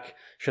back?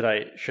 Should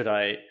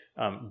I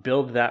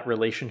build that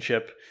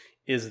relationship?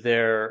 Is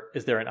there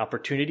an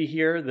opportunity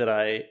here that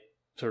I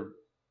sort of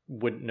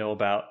wouldn't know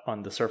about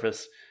on the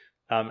surface?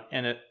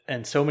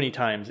 And so many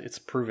times it's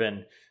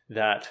proven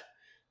that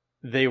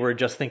they were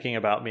just thinking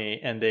about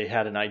me and they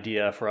had an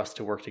idea for us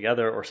to work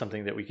together or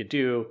something that we could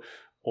do.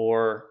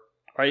 Or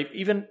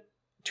even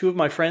two of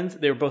my friends,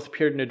 they were both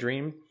appeared in a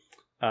dream.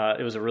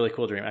 It was a really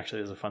cool dream. Actually,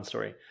 it was a fun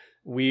story.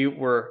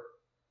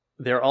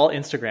 They're all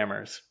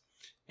Instagrammers,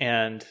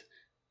 and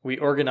we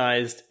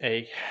organized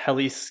a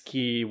heli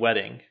ski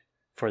wedding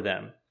for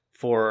them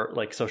for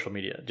like social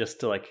media, just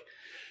to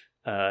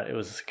it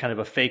was kind of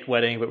a fake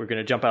wedding, but we're going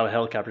to jump out of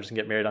helicopters and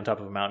get married on top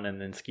of a mountain and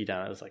then ski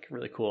down. It was like a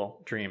really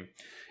cool dream.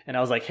 And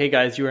I was like, hey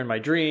guys, you were in my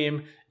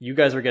dream. You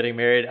guys were getting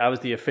married. I was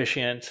the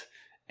officiant.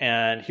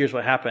 And here's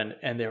what happened.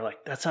 And they were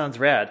like, that sounds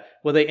rad.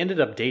 Well, they ended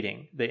up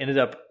dating. They ended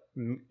up,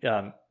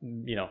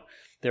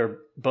 they were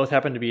both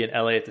happened to be in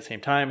LA at the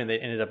same time, and they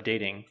ended up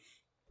dating.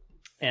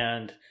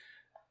 And,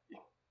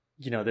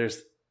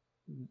 there's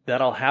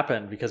that all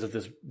happened because of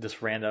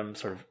this random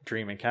sort of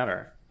dream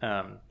encounter,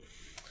 and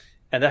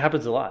that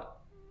happens a lot.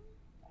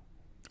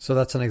 So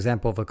that's an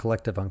example of a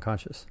collective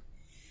unconscious.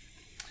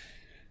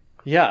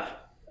 Yeah,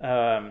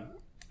 I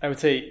would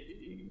say,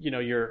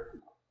 you're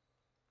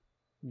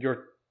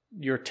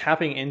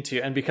tapping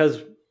into, and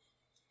because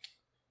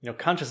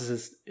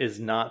consciousness is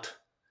not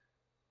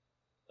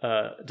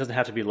doesn't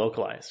have to be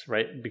localized,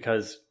 right?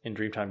 Because in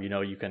dream time, you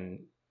can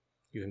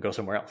go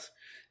somewhere else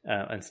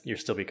and you'll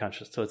still be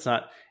conscious. So it's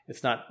not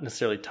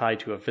necessarily tied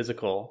to a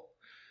physical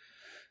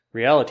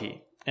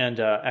reality. And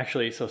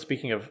actually, so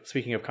speaking of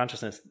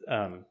consciousness,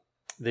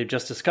 they've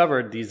just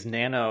discovered these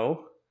nanotubules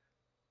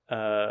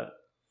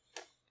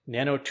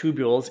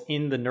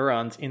in the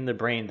neurons in the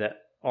brain that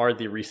are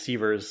the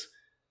receivers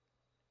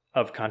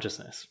of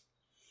consciousness.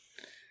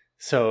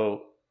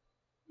 So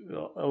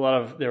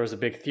there was a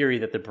big theory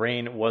that the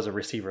brain was a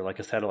receiver, like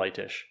a satellite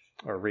dish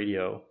or a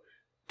radio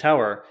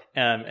tower,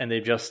 and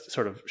they've just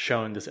sort of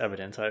shown this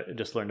evidence. I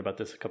just learned about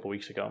this a couple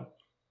weeks ago,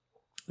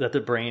 that the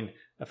brain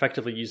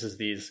effectively uses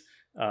these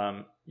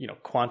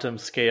quantum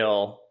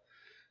scale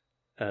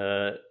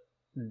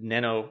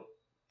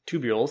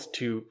nanotubules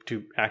to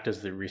act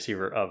as the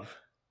receiver of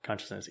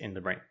consciousness in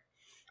the brain,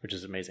 which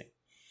is amazing.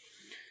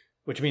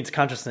 Which means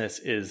consciousness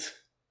is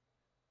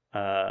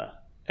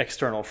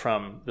external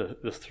from the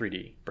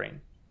 3D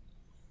brain.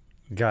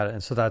 Got it.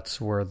 And so that's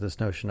where this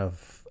notion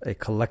of a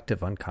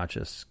collective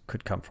unconscious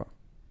could come from.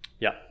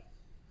 Yeah.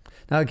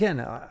 Now, again,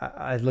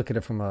 I look at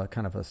it from a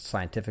kind of a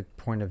scientific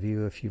point of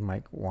view, if you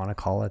might want to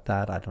call it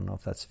that. I don't know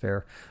if that's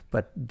fair,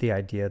 but the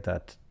idea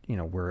that,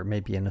 we're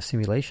maybe in a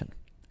simulation.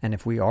 And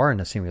if we are in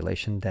a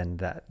simulation, then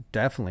that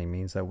definitely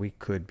means that we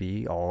could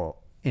be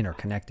all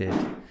interconnected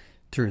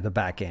through the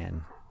back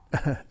end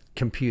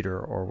computer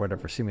or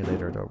whatever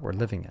simulator that we're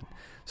living in.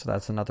 So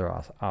that's another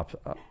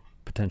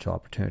potential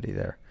opportunity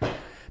there.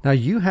 Now,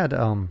 you had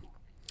an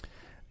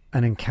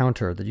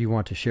encounter that you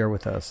want to share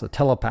with us, a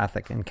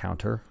telepathic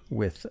encounter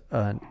with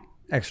an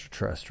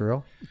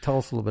extraterrestrial. Tell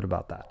us a little bit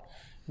about that.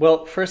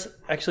 Well, first,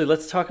 actually,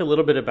 let's talk a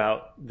little bit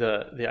about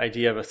the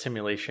idea of a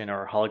simulation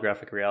or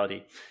holographic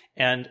reality.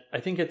 And I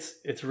think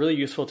it's really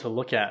useful to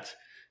look at.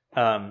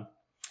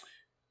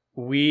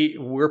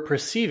 We're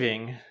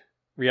perceiving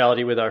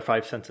reality with our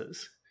five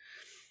senses.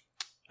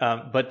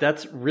 But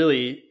that's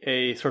really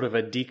a sort of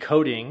a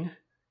decoding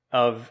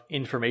of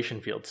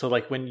information fields. So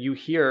like when you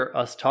hear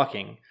us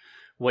talking,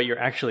 what you're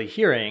actually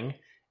hearing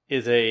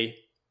is a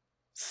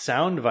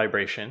sound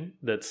vibration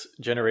that's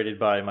generated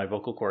by my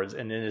vocal cords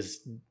and then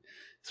is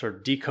sort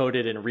of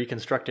decoded and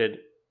reconstructed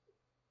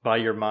by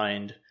your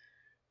mind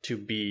to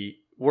be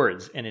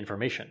words and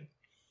information.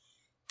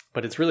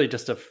 But it's really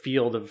just a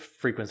field of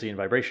frequency and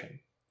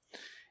vibration.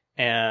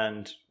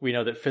 And we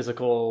know that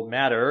physical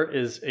matter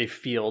is a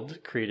field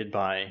created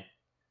by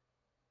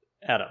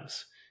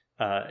atoms.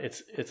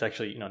 It's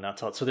actually not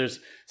solid.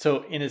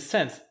 So in a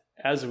sense,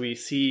 as we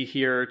see,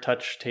 hear,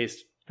 touch,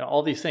 taste,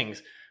 all these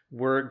things,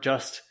 we're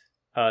just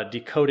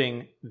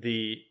decoding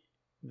the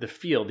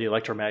field, the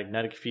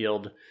electromagnetic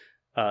field,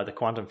 the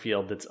quantum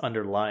field that's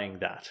underlying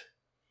that.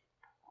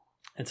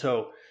 And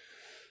so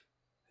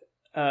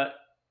I'm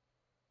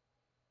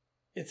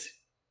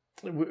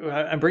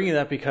bringing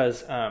that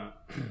because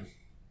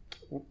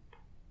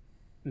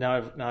now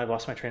I've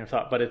lost my train of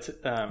thought. But it's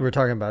we're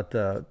talking about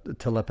the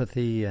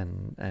telepathy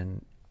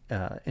and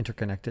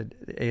interconnected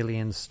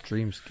aliens,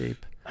 dreamscape.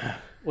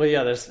 Well,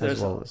 yeah,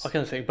 there's all kinds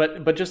of things.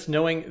 But just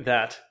knowing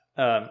that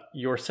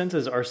your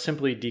senses are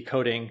simply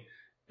decoding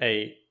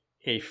a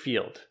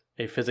field,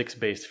 a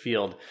physics-based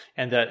field,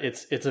 and that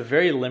it's a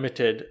very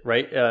limited,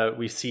 right?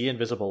 We see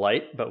invisible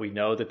light, but we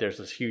know that there's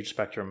this huge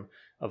spectrum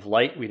of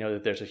light. We know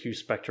that there's a huge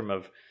spectrum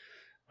of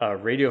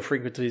radio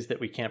frequencies that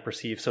we can't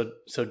perceive. So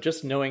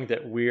just knowing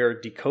that we're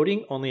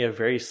decoding only a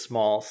very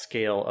small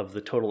scale of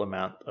the total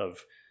amount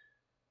of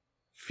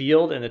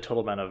field and the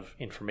total amount of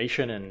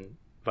information and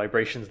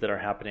vibrations that are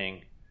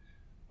happening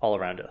all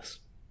around us.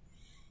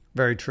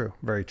 Very true.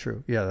 Very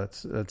true. Yeah,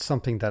 that's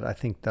something that I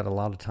think that a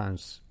lot of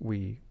times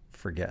we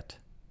forget,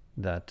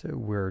 that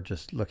we're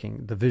just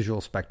looking. The visual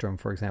spectrum,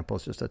 for example,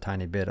 is just a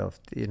tiny bit of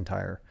the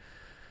entire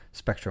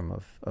spectrum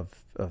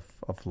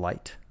of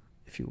light,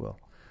 if you will.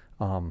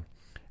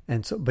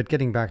 And so, but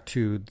getting back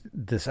to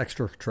this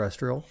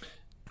extraterrestrial.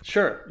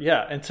 Sure.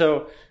 Yeah. And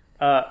so,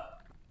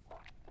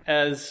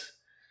 as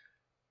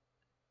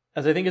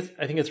I think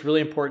it's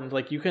really important,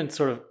 like we can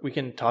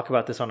talk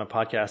about this on a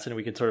podcast and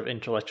we can sort of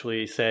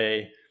intellectually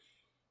say,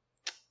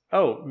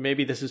 oh,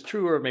 maybe this is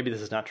true or maybe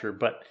this is not true.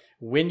 But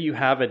when you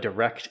have a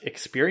direct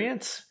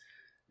experience,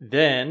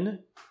 then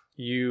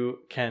you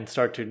can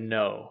start to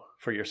know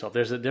for yourself.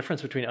 There's a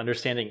difference between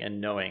understanding and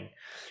knowing.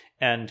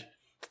 And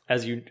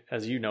as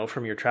you know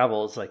from your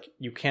travels, like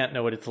you can't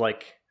know what it's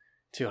like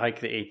to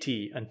hike the AT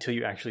until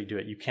you actually do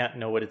it. You can't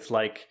know what it's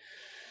like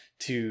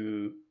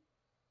to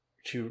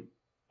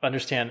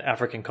understand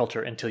African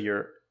culture until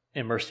you're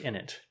immersed in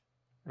it,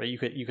 right?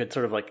 You could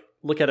sort of like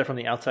look at it from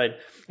the outside.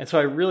 And so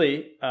I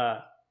really,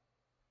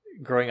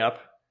 growing up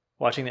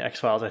watching the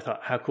X-Files, I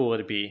thought, how cool would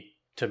it be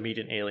to meet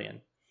an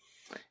alien?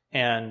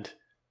 And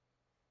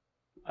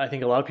I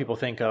think a lot of people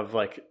think of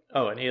like,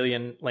 oh, an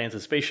alien lands a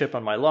spaceship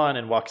on my lawn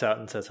and walks out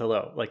and says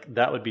hello. Like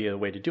that would be a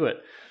way to do it.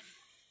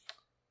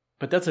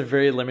 But that's a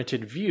very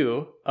limited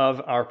view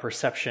of our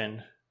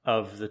perception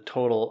of the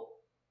total,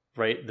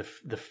 right?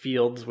 The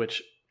fields,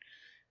 which,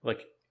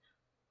 like,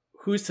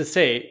 who's to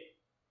say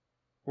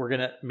we're going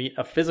to meet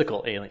a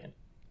physical alien?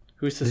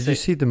 Who's to say? Did you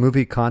see the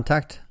movie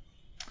Contact?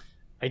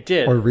 I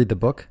did. Or read the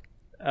book?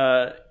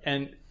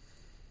 And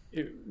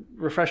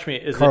refresh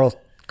me.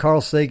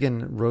 Carl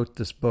Sagan wrote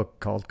this book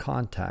called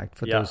Contact,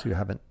 for those who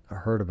haven't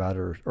heard about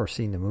it or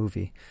seen the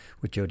movie,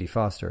 with Jodie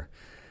Foster.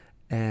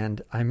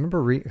 And I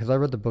remember because I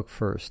read the book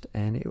first,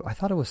 and I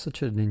thought it was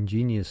such an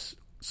ingenious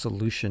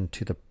solution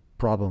to the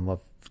problem of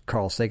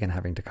Carl Sagan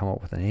having to come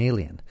up with an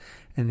alien.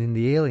 And then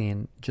the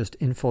alien just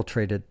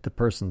infiltrated the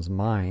person's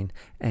mind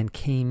and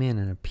came in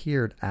and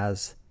appeared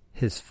as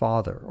his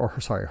father,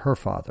 her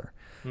father.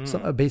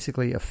 So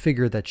basically a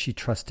figure that she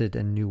trusted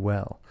and knew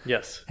well.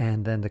 Yes.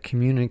 And then they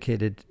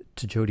communicated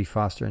to Jodie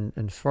Foster, and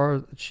as far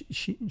as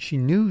she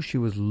knew she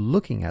was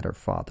looking at her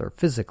father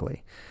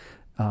physically.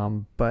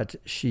 But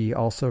she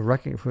also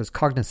was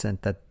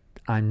cognizant that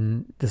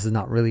this is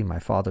not really my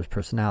father's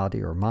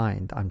personality or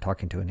mind. I'm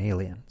talking to an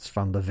alien. It's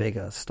from the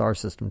Vega star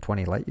system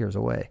 20 light years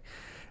away.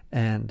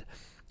 And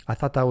I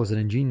thought that was an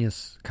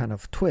ingenious kind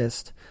of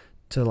twist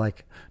to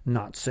like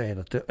not say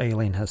that the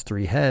alien has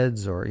 3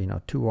 heads or,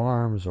 2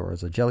 arms or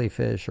is a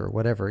jellyfish or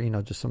whatever,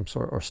 just some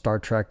sort, or Star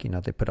Trek,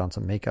 they put on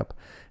some makeup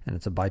and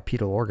it's a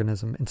bipedal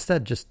organism.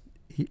 Instead,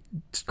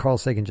 Carl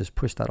Sagan just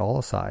pushed that all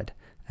aside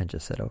and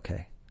just said,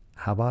 okay,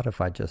 how about if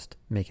I just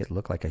make it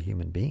look like a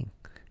human being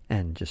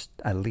and just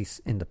at least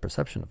in the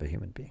perception of a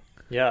human being?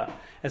 Yeah.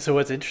 And so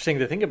what's interesting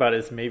to think about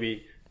is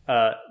maybe,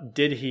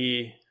 did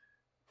he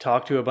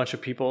talk to a bunch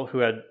of people who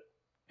had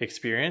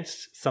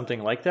experienced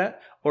something like that,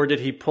 or did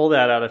he pull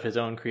that out of his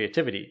own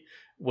creativity?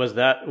 Was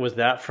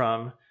that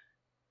from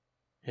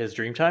his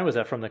dream time? Was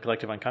that from the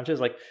collective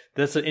unconscious? Like,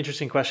 that's an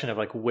interesting question of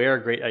like where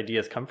great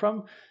ideas come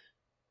from,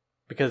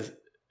 because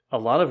a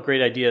lot of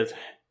great ideas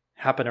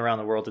happen around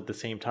the world at the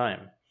same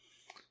time.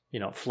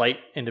 Flight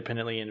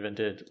independently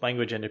invented,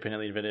 language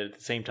independently invented at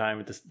the same time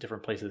at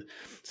different places.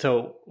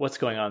 So what's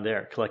going on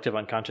there? Collective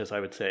unconscious,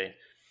 I would say,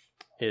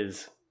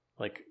 is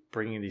like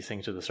bringing these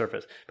things to the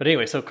surface. But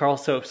anyway, so Carl,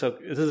 so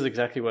this is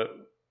exactly what,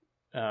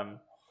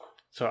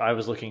 so I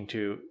was looking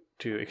to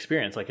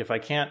experience. Like if I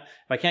can't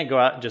go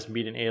out and just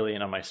meet an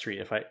alien on my street,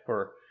 if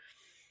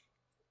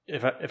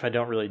I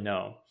don't really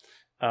know,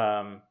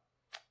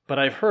 but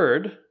I've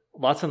heard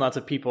lots and lots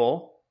of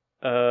people,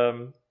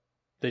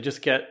 they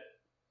just get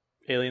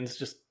aliens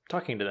just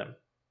talking to them.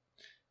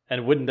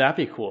 And wouldn't that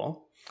be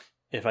cool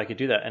if I could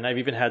do that? And I've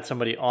even had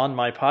somebody on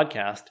my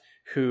podcast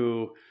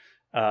who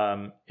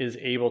is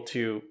able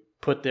to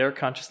put their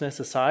consciousness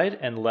aside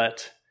and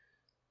let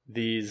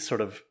these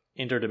sort of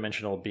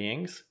interdimensional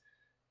beings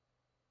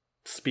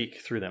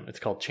speak through them.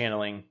 It's called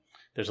channeling.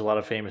 There's a lot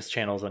of famous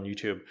channels on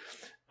YouTube.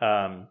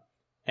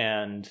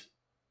 And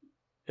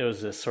it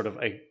was this sort of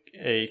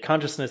a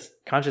conscious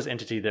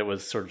entity that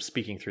was sort of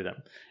speaking through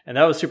them. And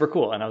that was super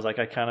cool. And I was like,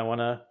 I kind of want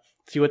to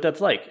see what that's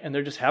like. And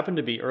there just happened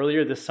to be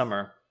earlier this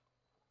summer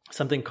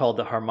something called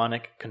the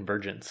harmonic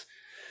convergence,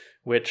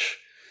 which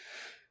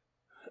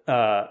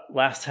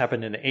last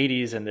happened in the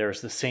 80s, and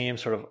there's the same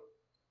sort of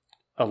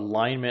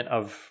alignment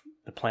of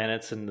the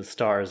planets and the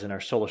stars in our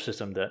solar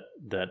system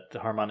that the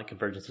harmonic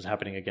convergence was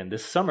happening again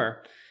this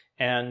summer.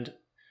 And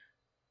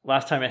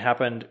last time it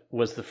happened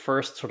was the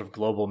first sort of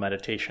global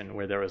meditation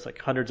where there was like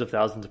hundreds of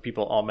thousands of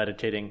people all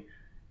meditating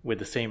with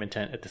the same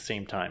intent at the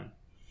same time.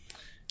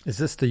 Is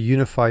this the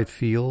unified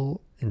field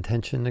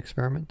intention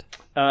experiment?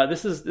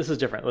 This is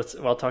different.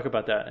 I'll talk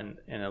about that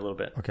in a little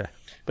bit. Okay.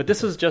 But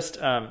this is just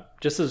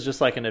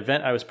like an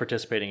event I was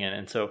participating in,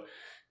 and so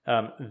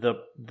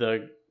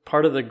the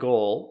part of the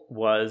goal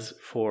was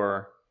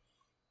for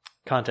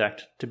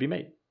contact to be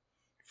made,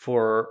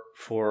 for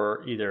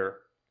either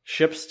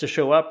ships to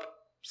show up,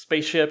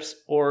 spaceships,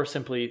 or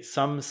simply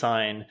some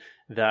sign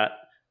that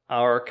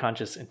our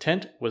conscious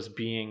intent was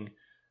being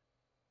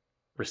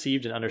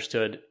received and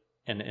understood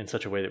in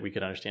such a way that we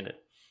could understand it.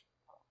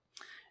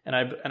 And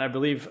I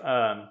believe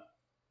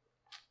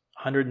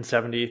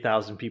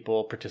 170,000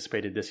 people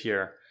participated this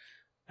year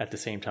at the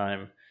same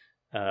time,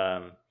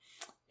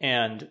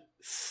 and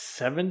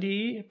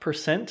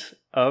 70%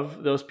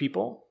 of those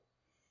people,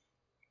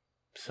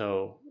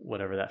 so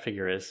whatever that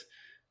figure is,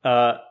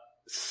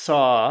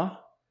 saw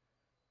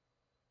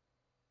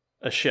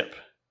a ship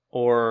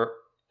or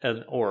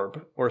an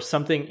orb or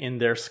something in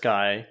their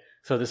sky.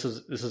 So this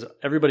is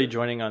everybody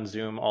joining on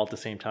Zoom all at the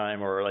same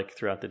time or like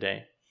throughout the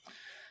day.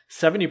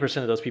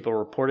 70% of those people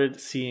reported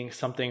seeing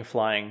something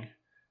flying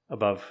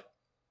above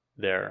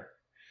their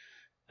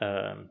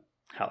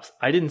house.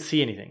 I didn't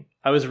see anything.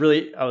 I was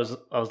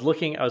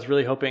looking. I was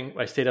really hoping.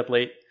 I stayed up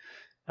late,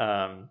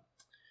 but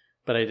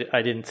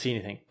I didn't see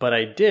anything. But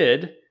I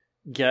did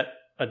get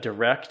a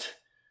direct,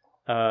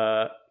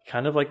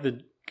 kind of like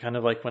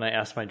when I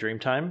asked my dream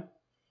time,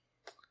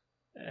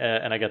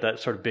 and I got that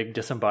sort of big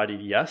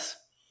disembodied yes.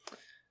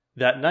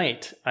 that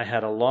night, I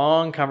had a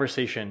long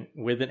conversation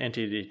with an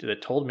entity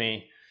that told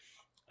me,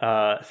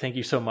 thank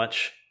you so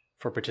much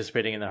for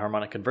participating in the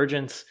harmonic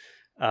convergence.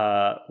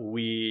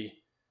 We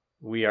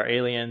are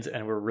aliens,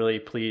 and we're really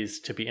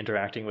pleased to be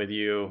interacting with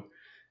you.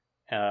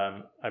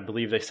 I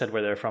believe they said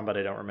where they're from, but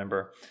I don't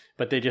remember.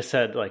 But they just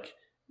said, like,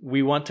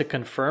 we want to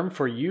confirm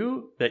for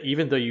you that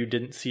even though you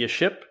didn't see a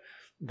ship,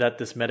 that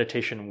this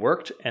meditation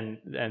worked, and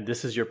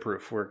this is your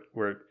proof.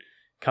 We're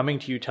coming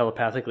to you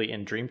telepathically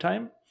in dream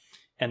time,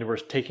 and we're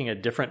taking a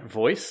different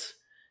voice.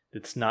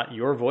 It's not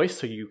your voice,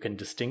 so you can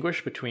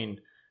distinguish between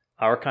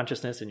our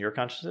consciousness and your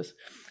consciousness.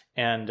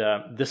 And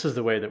this is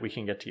the way that we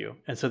can get to you.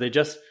 And so they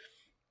just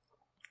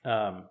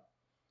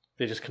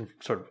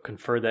sort of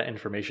conferred that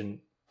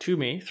information to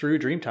me through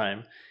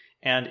Dreamtime,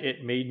 and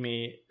it made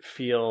me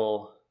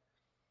feel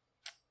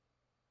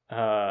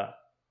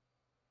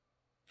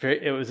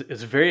it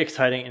was very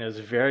exciting, and it was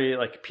very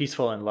like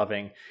peaceful and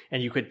loving.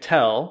 And you could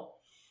tell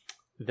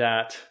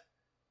that,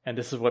 and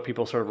this is what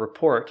people sort of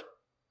report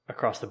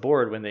across the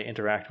board when they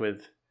interact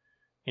with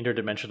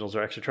interdimensionals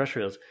or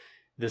extraterrestrials,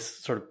 this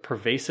sort of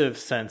pervasive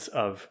sense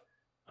of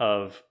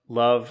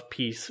love,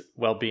 peace,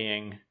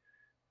 well-being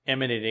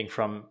emanating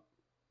from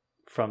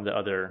the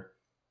other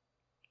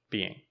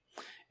being.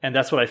 And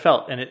that's what I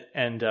felt. And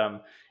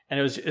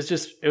it was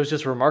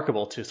just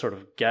remarkable to sort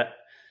of get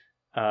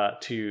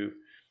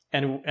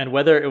and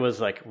whether it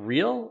was like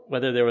real,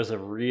 whether there was a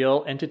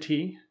real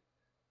entity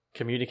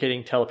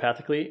communicating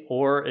telepathically,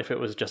 or if it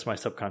was just my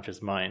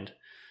subconscious mind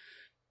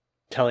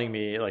telling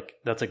me like,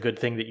 that's a good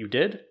thing that you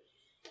did.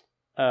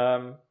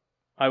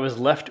 I was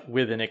left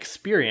with an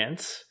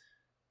experience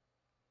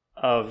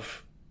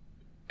of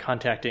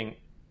contacting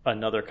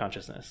another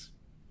consciousness,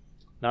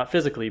 not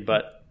physically,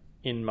 but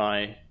in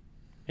my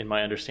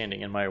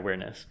understanding, in my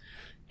awareness.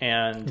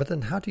 And but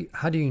then how do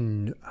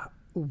you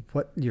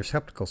what your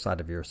skeptical side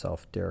of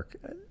yourself, Derek?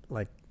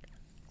 Like,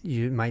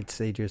 you might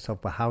say to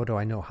yourself, "But how do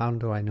I know? How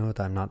do I know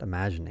that I'm not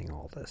imagining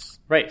all this?"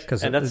 Right,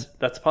 and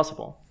that's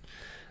possible.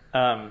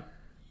 And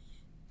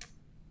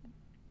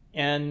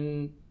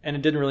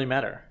it didn't really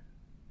matter.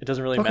 It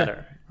doesn't really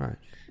matter. All right.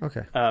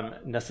 Okay.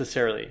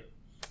 Necessarily.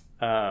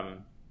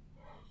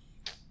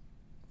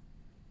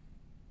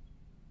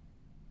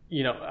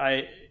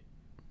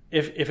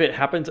 If it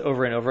happens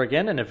over and over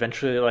again, and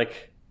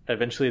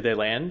eventually they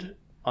land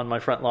on my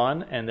front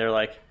lawn and they're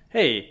like,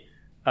 "Hey,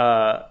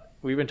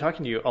 we've been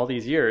talking to you all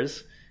these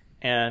years,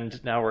 and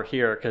now we're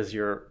here because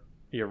you're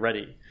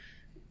ready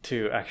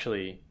to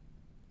actually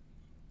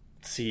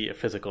see a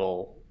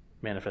physical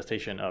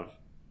manifestation of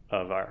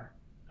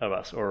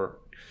us," or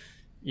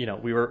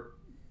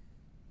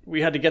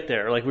we had to get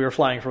there, like we were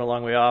flying from a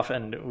long way off,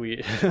 and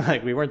we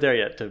we weren't there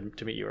yet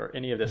to meet you, or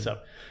any of this stuff.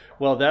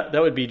 Well, that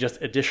would be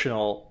just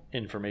additional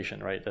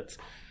information, right?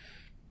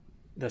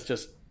 That's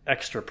just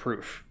extra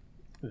proof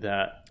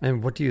that.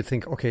 And what do you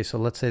think? Okay, so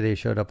let's say they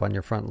showed up on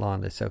your front lawn.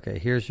 They say, "Okay,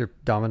 here's your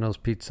Domino's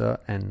pizza,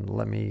 and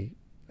let me."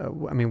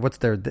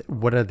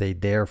 What are they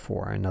there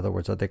for? In other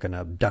words, are they going to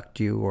abduct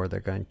you, or they're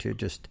going to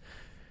just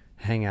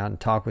hang out and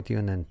talk with you,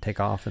 and then take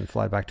off and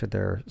fly back to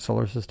their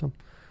solar system?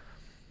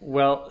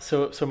 Well,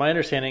 so my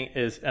understanding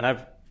is, and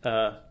I've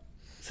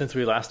since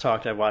we last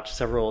talked, I've watched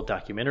several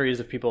documentaries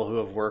of people who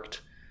have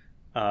worked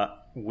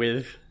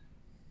with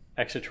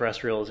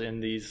extraterrestrials in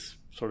these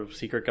sort of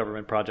secret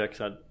government projects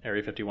at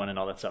Area 51 and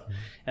all that stuff. Mm-hmm.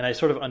 And I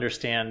sort of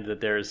understand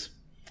that there's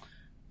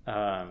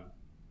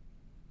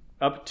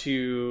up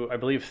to, I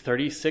believe,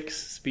 36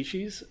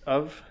 species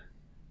of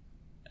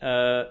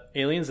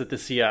aliens that the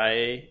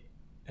CIA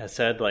has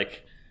said,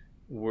 like,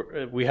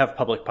 we have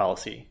public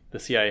policy. The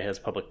CIA has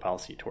public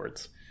policy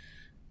towards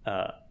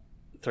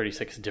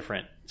 36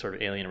 different sort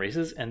of alien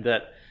races, and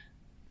that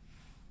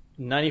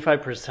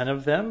 95%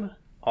 of them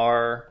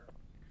are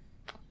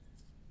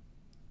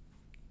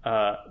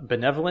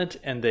benevolent,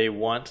 and they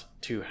want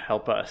to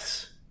help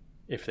us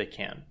if they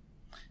can.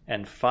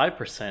 And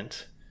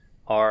 5%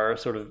 are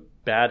sort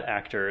of bad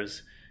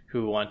actors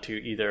who want to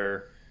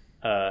either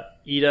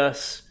eat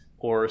us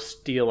or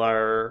steal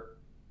our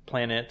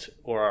planet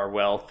or our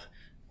wealth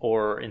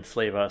or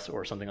enslave us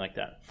or something like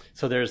that.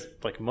 So there's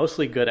like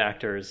mostly good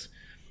actors,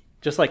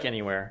 just like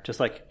anywhere, just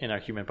like in our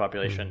human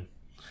population.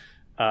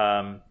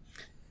 Mm-hmm.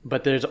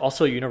 But there's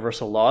also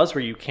universal laws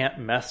where you can't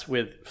mess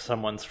with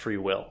someone's free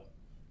will.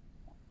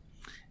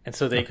 And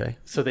so they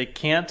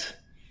can't,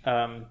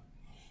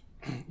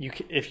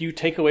 if you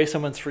take away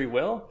someone's free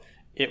will,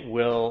 it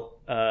will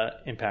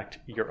impact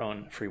your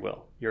own free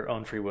will.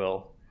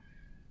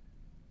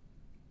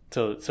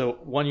 So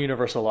one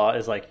universal law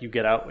is like, you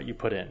get out what you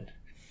put in.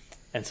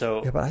 And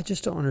so, yeah, but I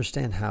just don't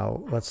understand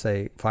how, let's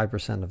say,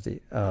 5%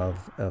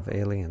 of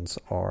aliens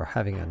are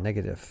having a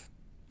negative,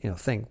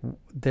 thing.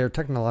 They're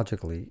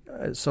technologically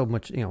so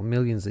much,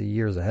 millions of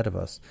years ahead of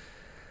us.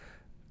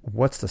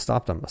 What's to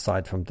stop them,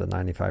 aside from the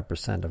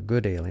 95% of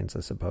good aliens, I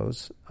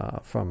suppose,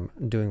 from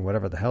doing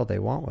whatever the hell they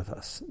want with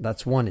us?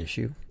 That's one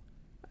issue.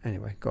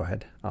 Anyway, go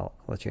ahead. I'll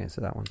let you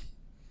answer that one.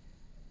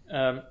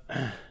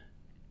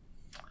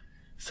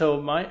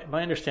 So my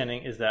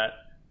understanding is that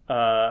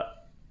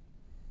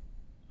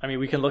I mean,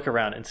 we can look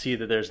around and see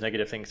that there's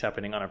negative things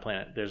happening on our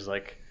planet. There's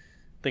like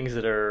things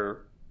that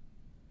are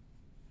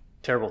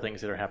terrible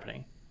things that are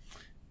happening.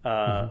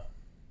 That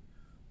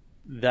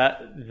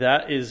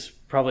is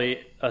probably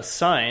a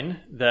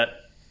sign that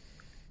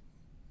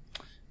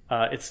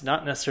it's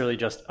not necessarily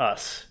just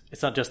us.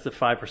 It's not just the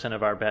 5%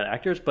 of our bad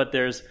actors, but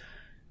there's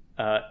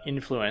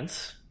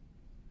influence,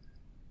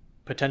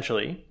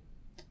 potentially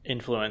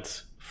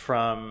influence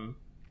from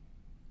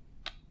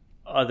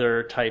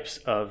other types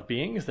of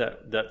beings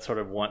that sort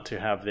of want to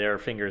have their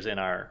fingers in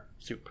our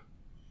soup.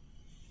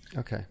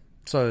 Okay.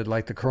 So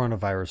like the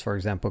coronavirus, for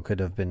example, could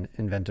have been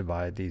invented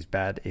by these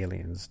bad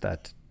aliens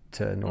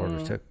in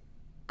order to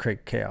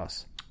create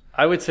chaos.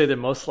 I would say the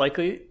most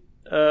likely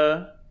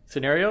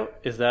scenario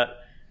is that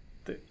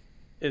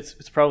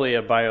it's probably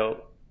a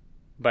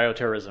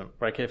bioterrorism,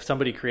 right? If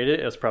somebody created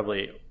it, it was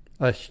probably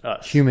us.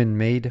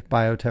 Human-made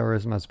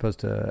bioterrorism as opposed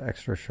to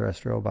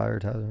extraterrestrial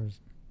bioterrorism.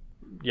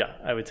 Yeah,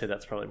 I would say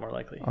that's probably more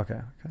likely.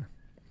 Okay.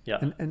 Yeah.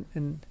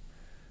 And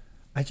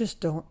I just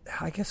don't,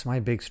 I guess my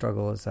big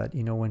struggle is that,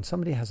 when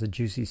somebody has a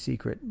juicy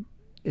secret,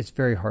 it's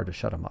very hard to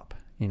shut them up.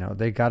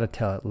 They got to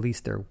tell at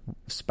least their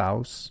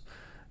spouse.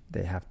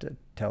 They have to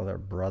tell their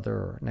brother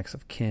or next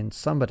of kin,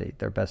 somebody,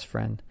 their best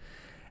friend.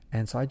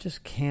 And so I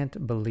just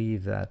can't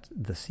believe that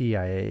the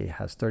CIA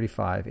has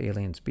 35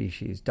 alien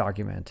species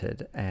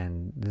documented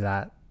and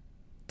that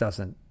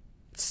doesn't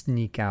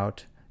sneak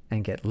out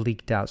and get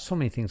leaked out. So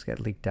many things get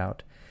leaked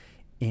out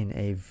in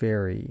a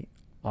very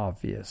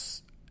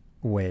obvious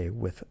way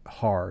with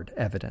hard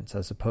evidence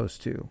as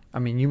opposed to, I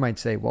mean, you might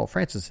say, well,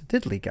 Francis, it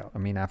did leak out. I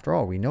mean, after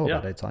all, we know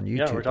about it. It's on YouTube.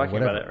 Yeah, we're talking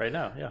about it right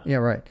now. Yeah,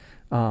 right.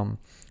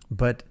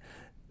 But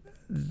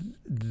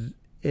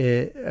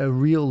a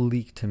real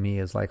leak to me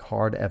is like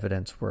hard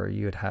evidence where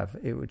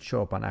it would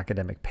show up on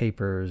academic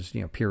papers,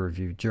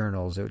 peer-reviewed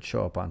journals. It would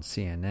show up on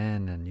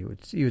CNN, and you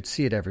would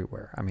see it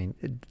everywhere. I mean,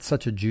 it's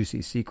such a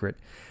juicy secret.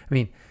 I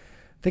mean,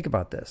 think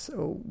about this: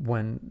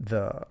 when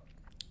the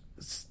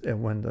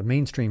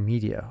mainstream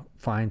media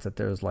finds that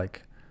there's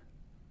like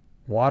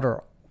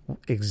water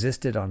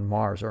existed on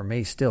Mars or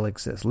may still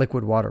exist,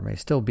 liquid water may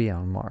still be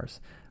on Mars.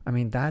 I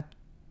mean, that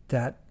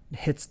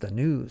hits the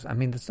news. I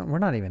mean, we're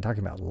not even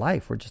talking about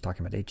life. We're just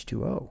talking about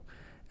H2O.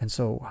 And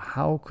so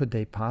how could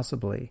they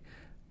possibly,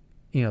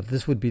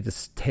 this would be the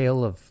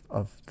tale of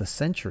the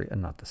century,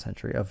 and not the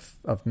century, of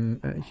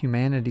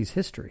humanity's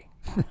history.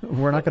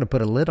 We're not going to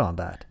put a lid on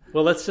that.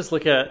 Well, let's just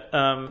look at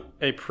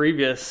a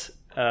previous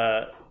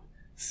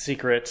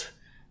secret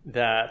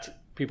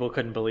that people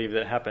couldn't believe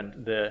that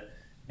happened, the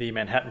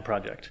Manhattan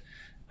Project.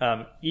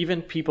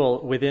 Even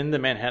people within the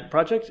Manhattan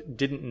Project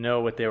didn't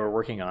know what they were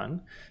working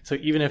on. So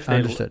even if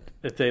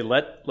they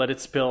let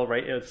it spill,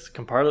 right, it's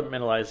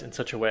compartmentalized in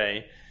such a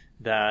way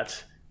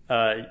that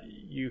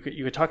you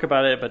could talk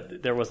about it,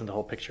 but there wasn't the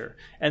whole picture.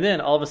 And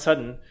then all of a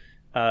sudden,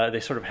 they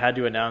sort of had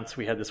to announce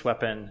we had this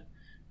weapon,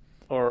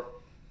 or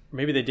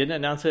maybe they didn't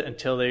announce it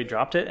until they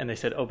dropped it, and they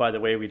said, oh, by the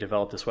way, we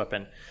developed this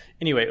weapon.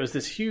 Anyway, it was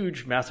this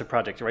huge, massive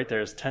project, right?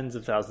 There's tens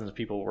of thousands of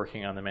people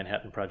working on the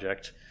Manhattan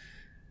Project,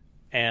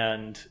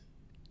 and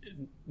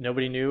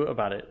nobody knew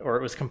about it, or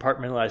it was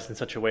compartmentalized in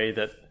such a way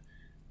that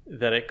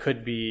it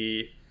could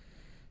be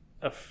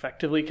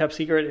effectively kept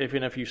secret,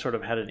 even if you sort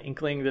of had an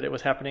inkling that it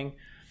was happening.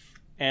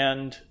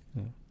 And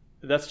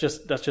that's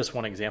just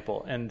one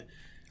example. And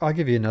I'll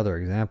give you another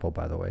example,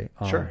 by the way.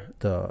 Sure.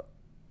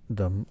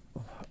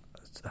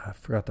 I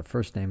forgot the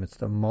first name. It's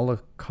the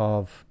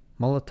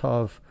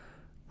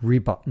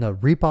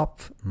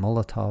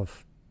Ribbentrop-Molotov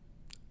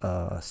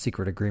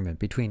secret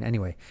agreement it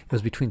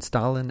was between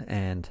Stalin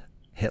and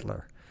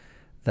Hitler,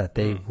 that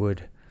they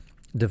would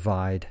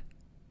divide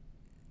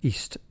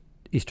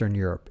Eastern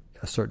Europe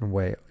a certain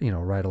way,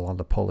 right along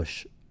the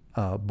Polish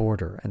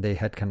border. And they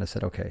had kind of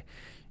said, okay,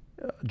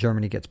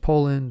 Germany gets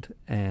Poland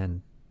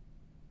and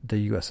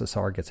the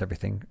USSR gets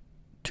everything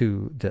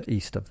to the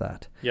east of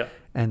that. Yeah.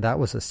 And that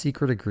was a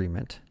secret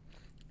agreement.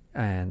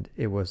 And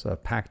it was a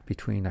pact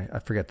between, I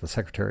forget, the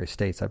Secretary of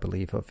States, I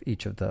believe, of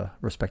each of the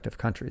respective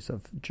countries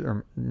of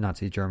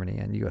Nazi Germany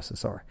and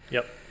USSR.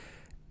 Yep.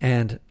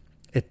 And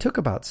it took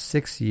about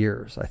 6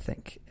 years, I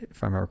think,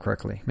 if I remember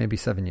correctly, maybe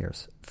 7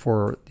 years,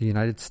 for the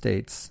United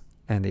States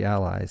and the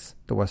Allies,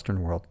 the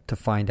Western world, to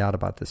find out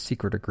about this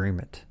secret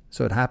agreement.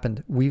 So it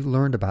happened, we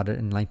learned about it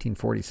in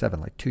 1947,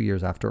 like 2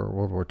 years after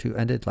World War II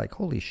ended, like,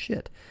 holy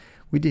shit,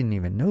 we didn't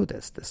even know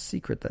this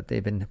secret that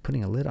they've been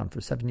putting a lid on for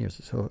 7 years.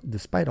 So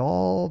despite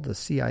all the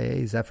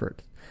CIA's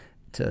effort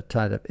to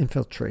try to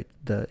infiltrate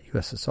the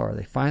USSR,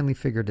 they finally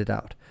figured it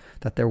out,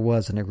 that there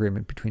was an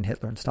agreement between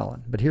Hitler and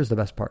Stalin. But here's the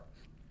best part.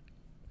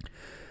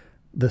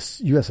 The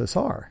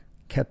USSR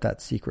kept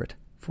that secret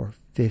for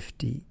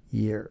 50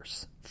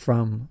 years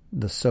from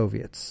the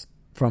Soviets,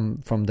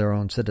 from their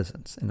own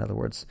citizens. In other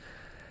words,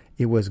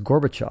 it was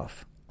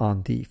Gorbachev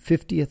on the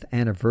 50th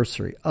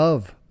anniversary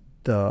of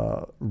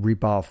the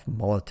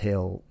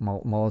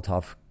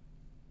Ribbentrop-Molotov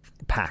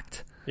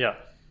pact. Yeah.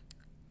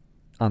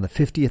 On the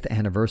 50th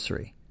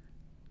anniversary,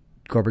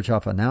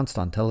 Gorbachev announced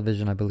on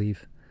television, I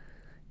believe,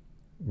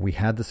 we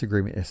had this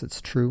agreement. Yes, it's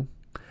true.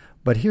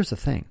 But here's the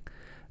thing.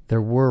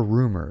 there were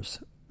rumors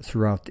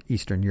throughout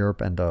Eastern Europe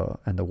and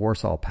the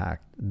Warsaw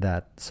Pact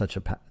that such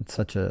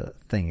a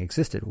thing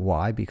existed.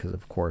 Why? Because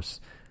of course,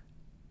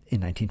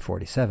 in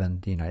 1947,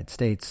 the United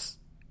States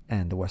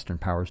and the Western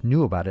powers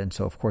knew about it, and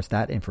so of course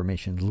that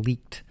information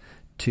leaked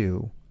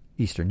to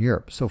Eastern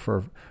Europe. So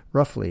for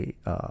roughly,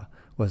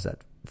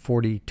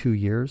 42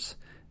 years,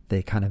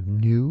 they kind of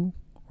knew,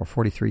 or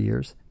 43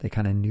 years, they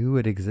kind of knew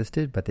it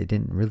existed, but they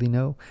didn't really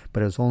know.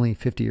 But it was only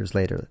 50 years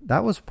later.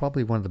 That was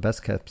probably one of the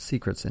best kept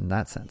secrets in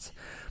that sense.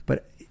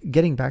 But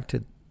getting back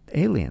to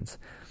aliens,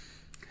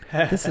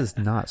 this is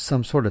not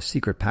some sort of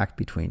secret pact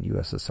between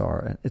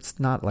USSR, and it's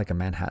not like a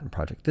Manhattan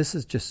Project. This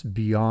is just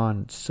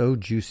beyond so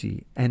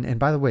juicy. And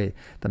by the way,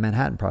 the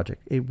Manhattan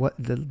Project,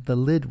 the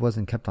lid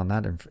wasn't kept on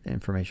that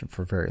information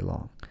for very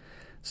long.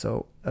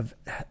 So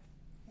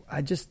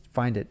I just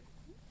find it,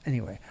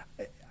 anyway,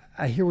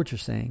 I hear what you're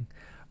saying.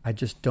 I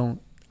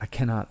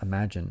cannot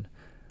imagine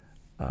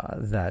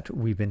that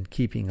we've been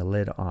keeping a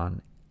lid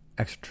on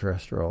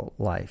extraterrestrial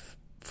life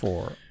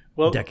for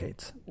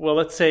decades. Well,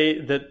 let's say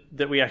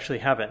that we actually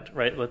haven't,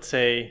 right? Let's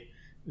say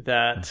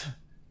that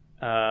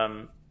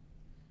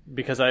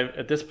because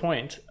at this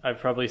point, I've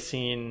probably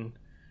seen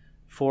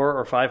 400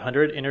 or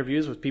 500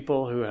 interviews with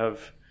people who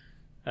have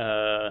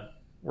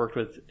worked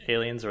with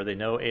aliens, or they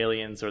know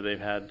aliens, or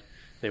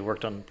they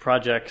worked on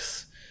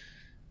projects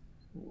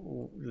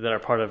that are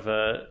part of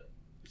a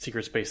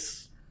secret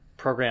space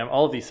program,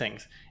 all of these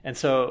things. And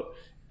so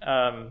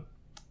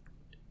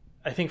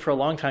I think for a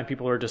long time,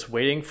 people were just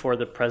waiting for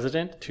the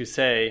president to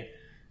say,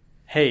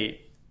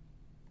 hey,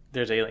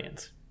 there's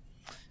aliens.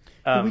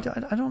 I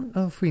don't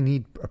know if we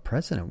need a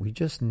president. We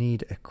just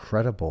need a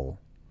credible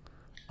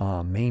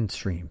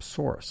mainstream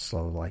source.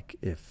 So like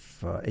if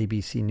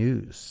ABC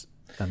News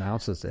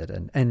announces it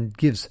and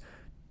gives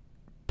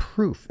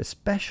proof,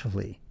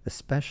 especially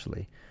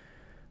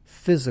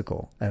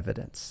physical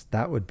evidence,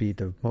 that would be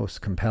the most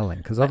compelling,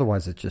 because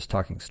otherwise it's just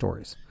talking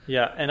stories.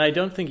 Yeah, and I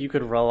don't think you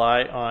couldn't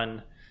rely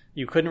on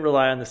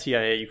the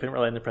CIA, you couldn't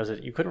rely on the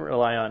president, you couldn't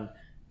rely on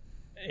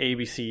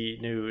ABC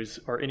News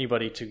or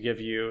anybody to give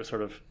you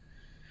sort of,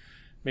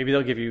 maybe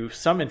they'll give you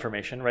some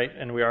information, right?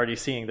 And we're already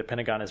seeing the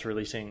Pentagon is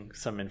releasing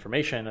some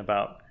information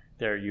about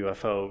their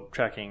UFO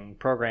tracking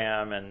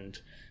program and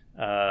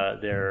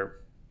their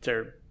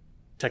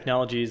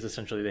technologies.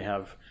 Essentially,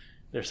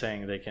 they're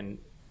saying they can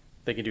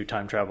do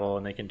time travel,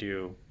 and they can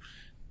do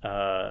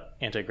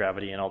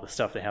anti-gravity and all this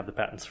stuff. They have the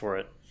patents for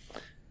it.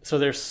 So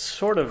there's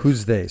sort of...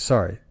 Who's they?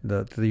 Sorry,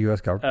 the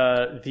U.S.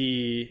 government?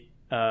 The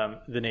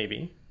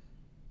Navy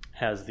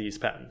has these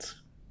patents.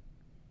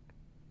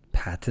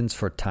 Patents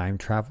for time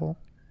travel?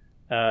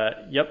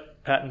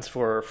 Yep, patents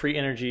for free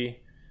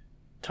energy,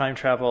 time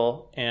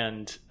travel,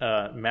 and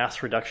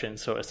mass reduction.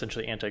 So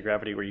essentially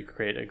anti-gravity, where you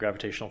create a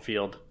gravitational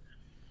field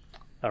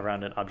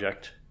around an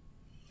object.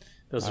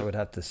 I would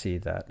have to see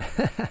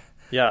that.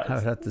 Yeah. I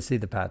would have to see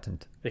the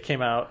patent. They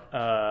came out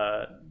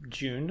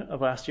June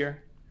of last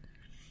year.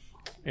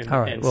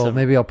 All right. Well,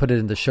 maybe I'll put it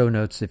in the show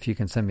notes if you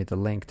can send me the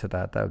link to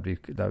that. That would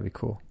be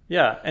cool.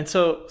 Yeah, and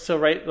so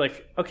right,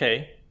 like,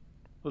 okay,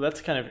 well,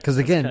 that's kind of, because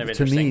again, kind of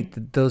to me,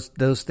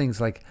 those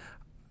things, like,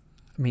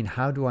 I mean,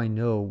 how do I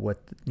know what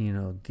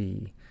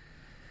the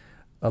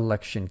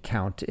election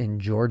count in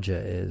Georgia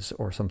is,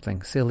 or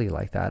something silly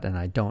like that, and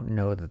I don't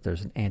know that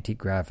there's an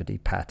anti-gravity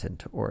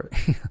patent, or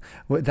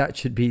that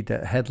should be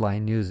the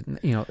headline news.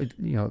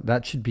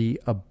 That should be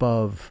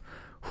above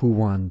who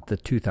won the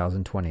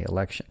 2020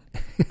 election.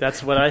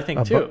 That's what I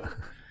think too.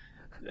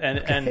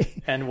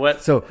 And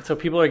what so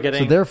people are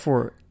getting. So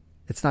therefore,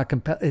 it's not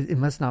it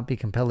must not be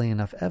compelling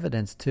enough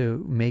evidence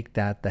to make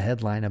that the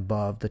headline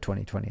above the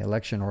 2020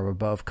 election or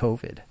above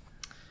COVID.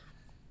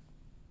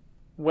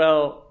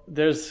 Well,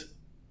 there's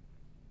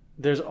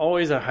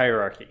always a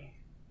hierarchy,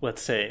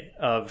 let's say,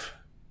 of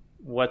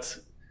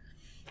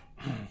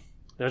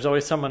there's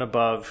always someone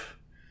above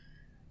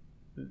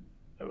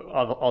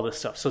all this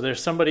stuff. So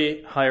there's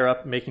somebody higher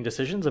up making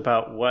decisions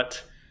about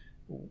what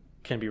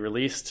can be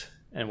released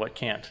and what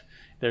can't.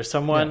 There's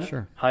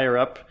someone higher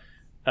up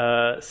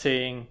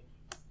saying,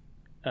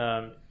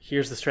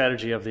 here's the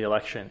strategy of the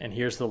election, and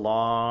here's the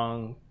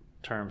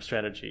long-term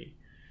strategy.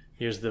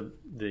 Here's the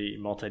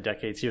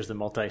multi-decades, here's the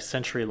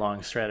multi-century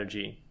long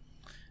strategy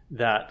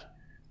that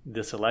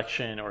this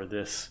election or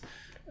this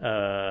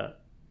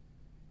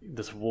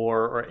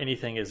war or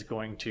anything is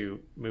going to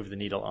move the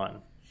needle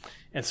on.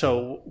 And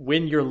so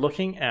when you're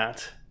looking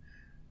at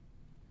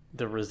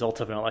the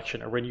result of an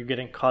election, or when you're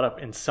getting caught up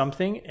in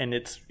something and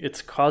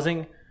it's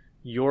causing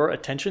your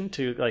attention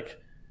to like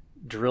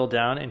drill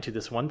down into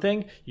this one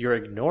thing, you're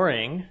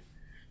ignoring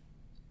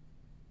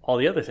all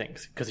the other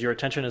things because your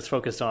attention is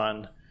focused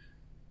on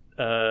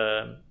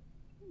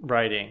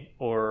writing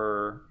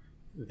or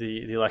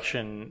the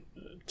election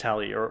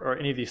tally or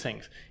any of these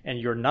things, and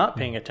you're not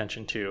paying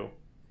attention to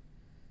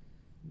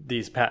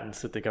these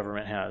patents that the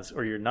government has,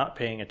 or you're not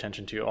paying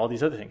attention to all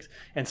these other things.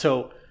 And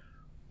so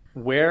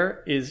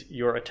where is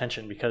your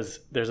attention? Because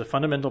there's a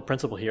fundamental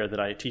principle here that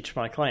I teach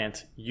my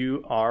clients.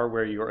 You are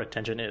where your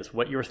attention is.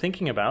 What you're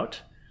thinking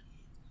about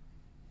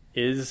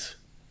is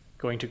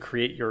going to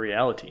create your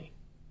reality.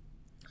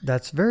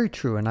 That's very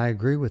true, and I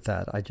agree with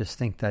that. I just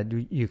think that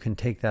you can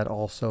take that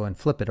also and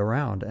flip it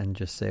around and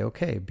just say,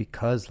 okay,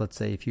 because let's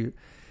say if you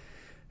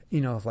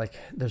know, like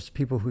there's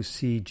people who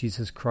see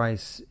Jesus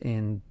Christ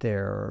in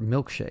their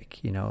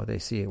milkshake, you know, they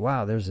see,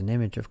 wow, there's an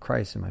image of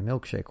Christ in my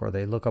milkshake, or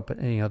they look up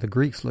at, you know, the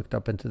Greeks looked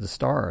up into the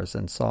stars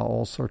and saw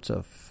all sorts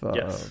of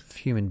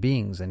human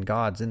beings and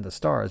gods in the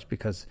stars,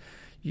 because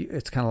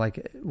it's kind of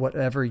like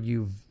whatever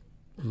you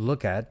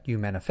look at, you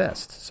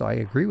manifest. So I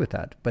agree with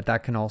that, but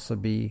that can also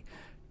be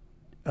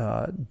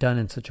done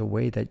in such a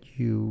way that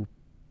you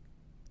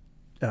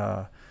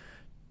know,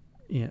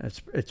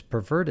 it's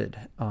perverted.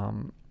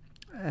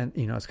 And,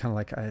 you know, it's kind of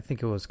like, I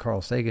think it was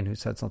Carl Sagan who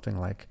said something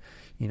like,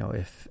 you know,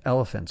 if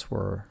elephants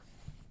were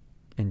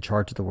in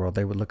charge of the world,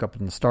 they would look up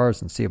in the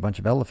stars and see a bunch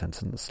of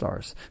elephants in the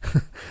stars.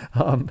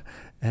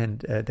 And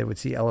they would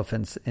see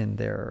elephants in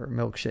their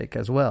milkshake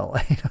as well.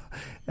 You know?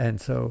 And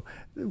so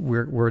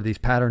we're these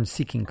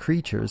pattern-seeking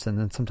creatures. And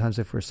then sometimes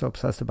if we're so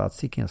obsessed about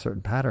seeking a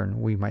certain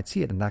pattern, we might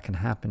see it. And that can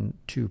happen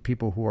to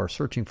people who are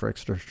searching for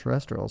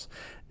extraterrestrials,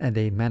 and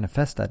they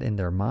manifest that in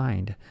their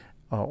mind,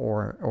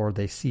 or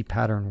they see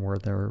pattern where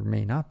there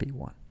may not be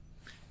one.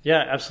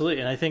 Yeah,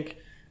 absolutely. And I think,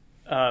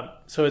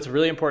 so it's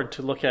really important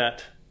to look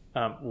at,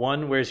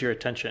 one, where's your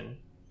attention?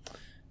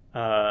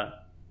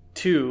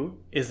 Two,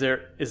 is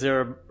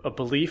there a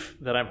belief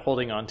that I'm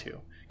holding on to?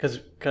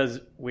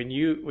 Because when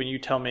you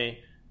tell me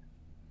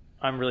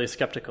I'm really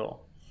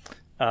skeptical,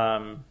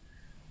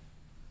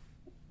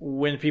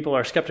 when people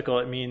are skeptical,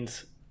 it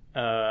means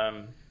I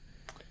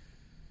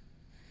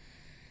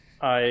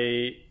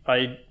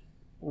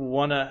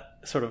want to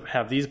sort of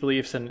have these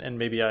beliefs, and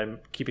maybe I'm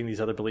keeping these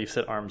other beliefs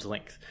at arm's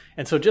length.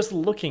 And so just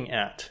looking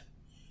at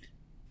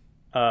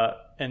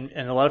and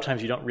a lot of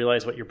times you don't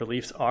realize what your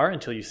beliefs are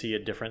until you see a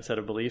different set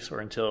of beliefs, or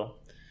until...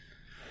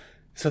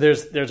 So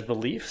there's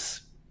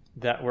beliefs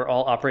that we're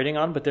all operating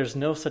on, but there's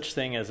no such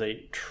thing as a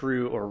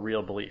true or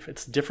real belief.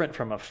 It's different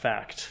from a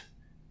fact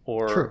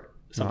or True.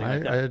 something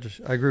like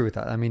that. I agree with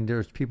that. I mean,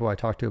 there's people I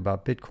talk to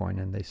about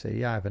Bitcoin, and they say,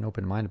 yeah, I have an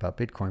open mind about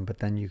Bitcoin, but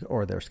then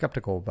or they're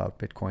skeptical about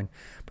Bitcoin,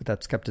 but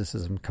that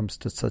skepticism comes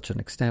to such an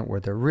extent where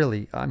they're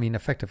really, I mean,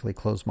 effectively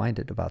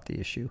closed-minded about the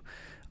issue.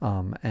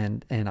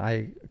 And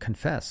I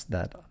confess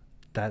that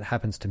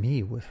happens to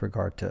me with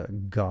regard to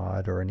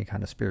God or any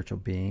kind of spiritual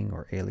being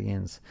or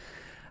aliens.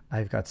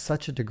 I've got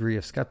such a degree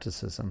of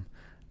skepticism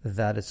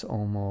that it's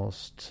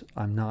almost,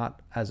 I'm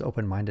not as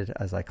open-minded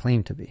as I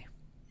claim to be.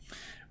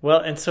 Well,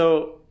 and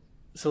so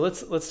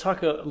let's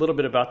talk a little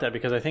bit about that,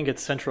 because I think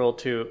it's central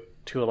to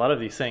a lot of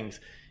these things.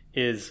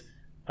 Is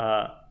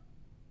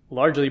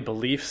largely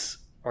beliefs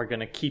are going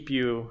to keep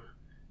you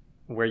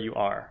where you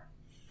are,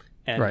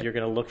 and right. You're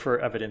going to look for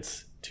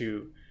evidence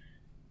to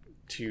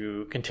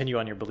continue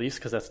on your beliefs,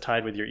 because that's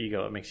tied with your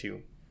ego. It makes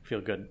you feel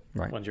good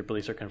right. once your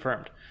beliefs are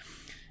confirmed.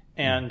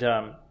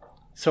 And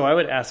so I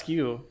would ask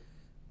you,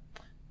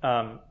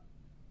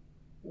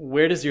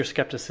 where does your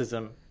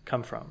skepticism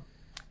come from?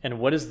 And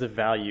what is the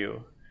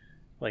value?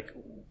 Like,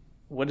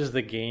 what is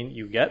the gain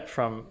you get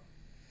from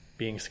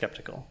being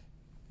skeptical?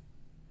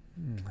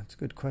 That's a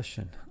good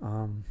question.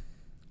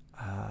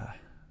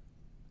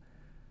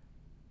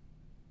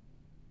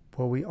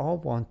 Well, we all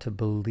want to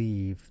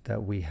believe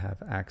that we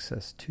have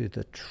access to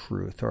the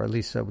truth, or at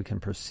least that we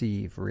can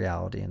perceive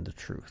reality and the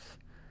truth.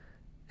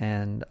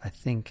 And I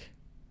think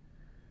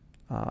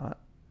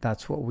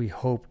that's what we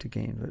hope to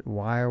gain. But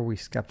why are we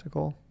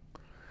skeptical?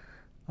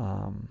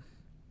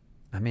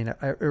 I mean,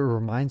 it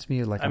reminds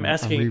me, like I'm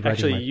asking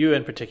actually you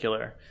in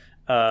particular.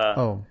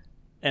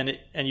 And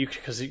you,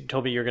 because you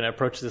told me you're going to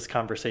approach this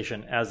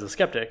conversation as a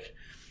skeptic,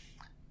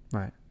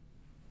 right?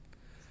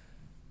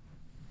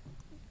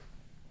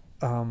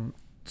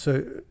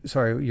 So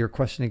sorry, your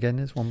question again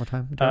is one more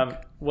time, Doug?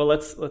 Well,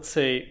 let's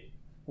say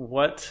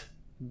what's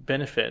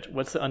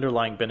the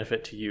underlying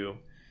benefit to you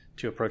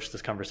to approach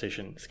this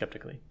conversation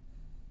skeptically?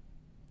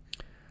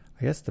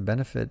 I guess the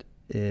benefit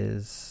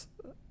is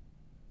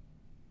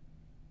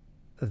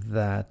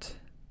that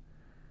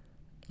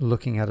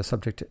looking at a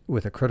subject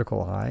with a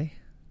critical eye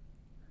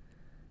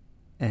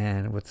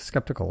and with a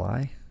skeptical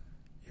eye,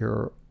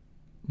 you're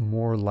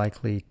more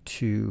likely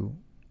to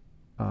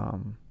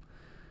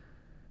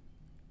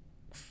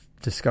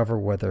discover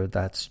whether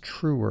that's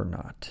true or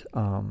not.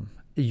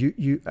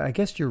 I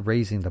guess you're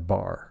raising the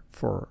bar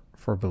for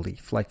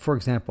belief. Like, for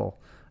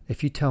example,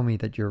 if you tell me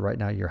that right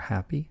now you're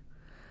happy,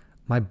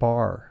 my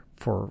bar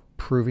for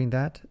proving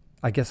that,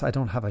 I guess I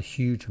don't have a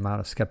huge amount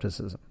of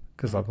skepticism,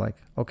 because I'm like,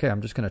 okay,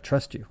 I'm just going to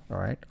trust you. All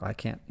right. I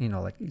can't,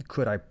 like,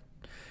 could I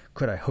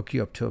hook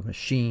you up to a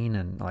machine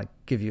and like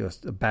give you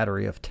a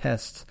battery of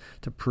tests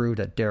to prove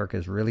that Derek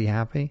is really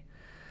happy?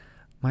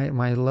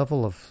 My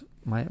level of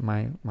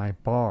my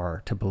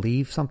bar to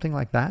believe something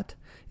like that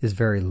is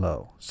very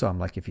low. So I'm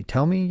like, if you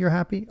tell me you're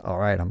happy, all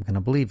right, I'm going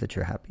to believe that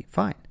you're happy.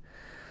 Fine.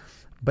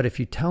 But if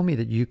you tell me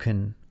that you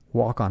can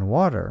walk on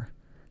water,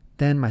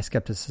 then my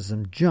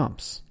skepticism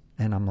jumps.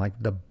 And I'm like,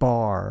 the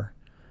bar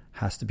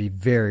has to be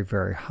very,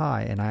 very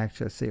high. And I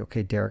actually say,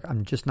 okay, Derek,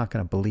 I'm just not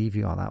going to believe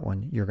you on that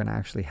one. You're going to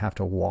actually have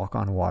to walk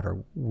on water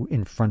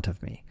in front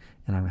of me,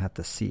 and I'm going to have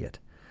to see it.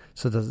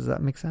 So does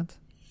that make sense?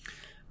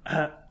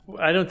 I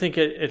don't think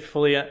it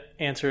fully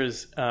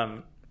answers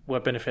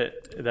what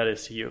benefit that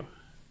is to you.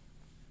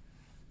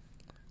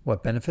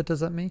 What benefit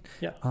does that mean?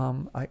 Yeah.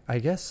 I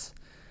guess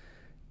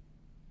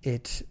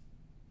it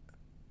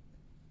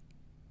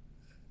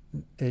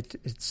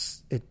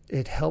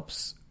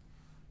helps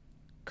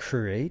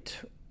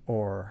create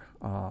or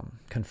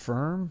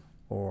confirm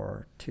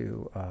or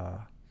to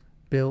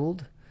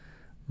build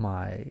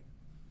my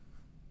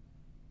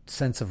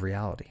sense of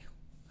reality,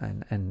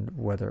 and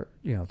whether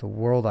the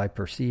world I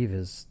perceive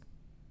is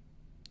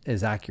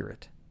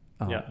accurate.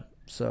 Yeah.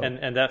 So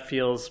and that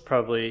feels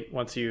probably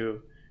once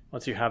you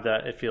have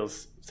that, it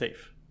feels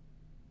safe.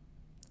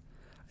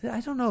 I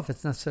don't know if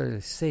it's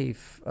necessarily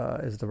safe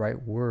is the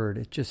right word.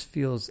 It just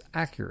feels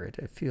accurate.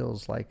 It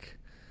feels like,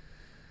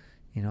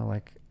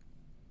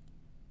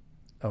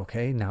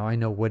 okay, now I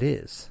know what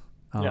is.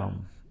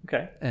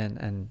 Okay.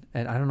 And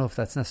I don't know if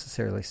that's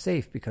necessarily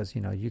safe, because,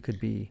 you could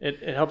be...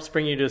 It helps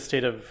bring you to a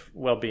state of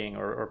well-being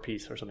or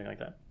peace or something like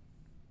that.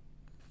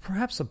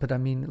 Perhaps, but I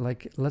mean,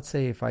 like, let's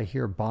say if I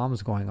hear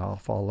bombs going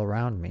off all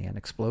around me and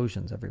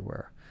explosions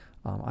everywhere,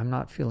 I'm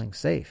not feeling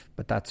safe,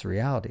 but that's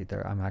reality.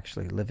 There, I'm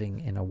actually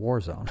living in a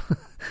war zone.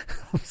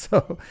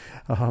 So,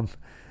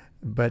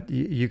 but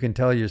you can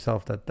tell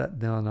yourself that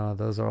no,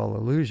 those are all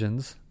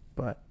illusions.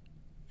 But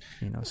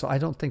so I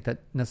don't think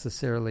that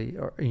necessarily,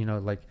 or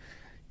like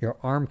your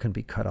arm can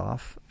be cut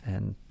off,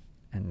 and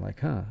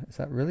like, is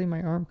that really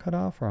my arm cut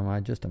off, or am I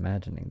just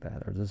imagining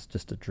that, or is this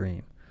just a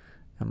dream?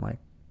 I'm like,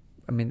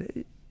 I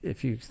mean,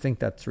 if you think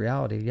that's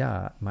reality,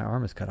 yeah, my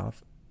arm is cut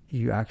off.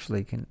 You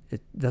actually can,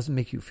 it doesn't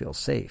make you feel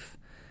safe.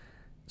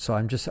 So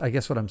I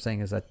guess what I'm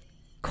saying is that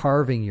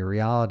carving your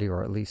reality,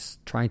 or at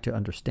least trying to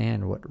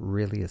understand what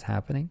really is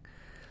happening,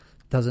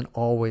 doesn't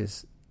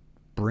always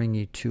bring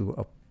you to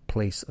a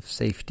place of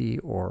safety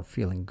or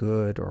feeling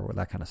good or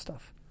that kind of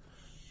stuff.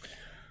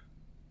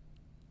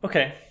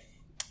 Okay.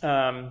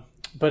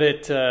 But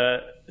it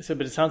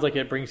sounds like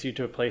it brings you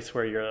to a place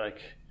where you're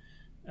like,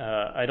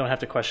 I don't have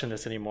to question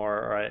this anymore,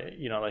 or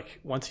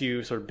like once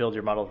you sort of build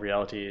your model of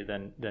reality,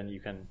 then you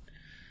can.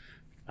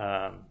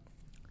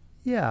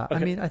 Yeah, okay. I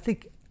mean, I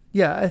think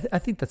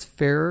that's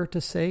fair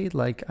to say.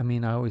 Like, I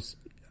mean,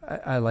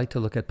 I like to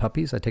look at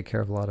puppies. I take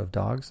care of a lot of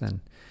dogs, and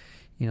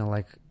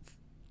like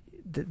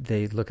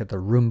they look at the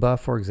Roomba,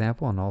 for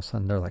example, and all of a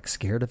sudden they're like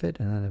scared of it,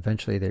 and then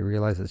eventually they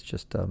realize it's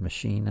just a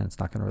machine and it's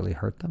not going to really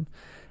hurt them,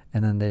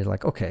 and then they're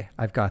like, okay,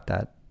 I've got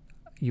that.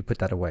 You put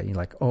that away. You're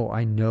like, oh,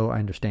 I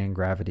understand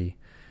gravity.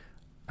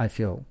 I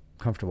feel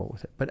comfortable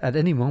with it. But at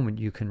any moment,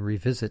 you can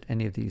revisit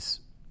any of these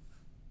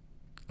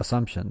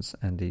assumptions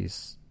and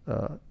these,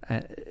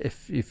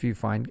 if you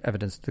find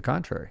evidence to the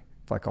contrary.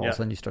 If like all of a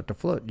sudden you start to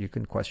float, you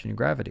can question your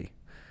gravity.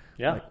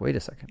 Yeah. Like, wait a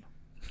second.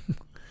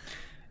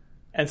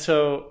 And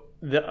so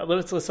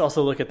let's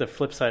also look at the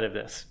flip side of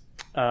this,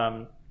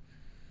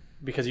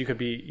 because you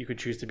could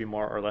choose to be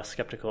more or less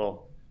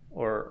skeptical,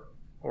 or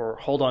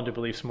hold on to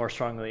beliefs more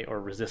strongly, or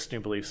resist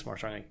new beliefs more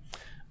strongly.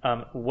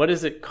 What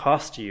does it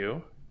cost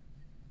you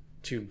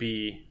to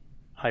be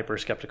hyper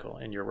skeptical?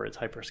 In your words,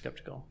 hyper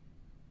skeptical.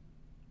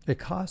 It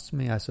costs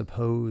me, I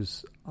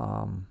suppose,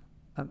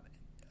 a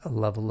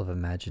level of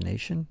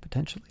imagination,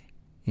 potentially.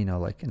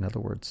 Like, in other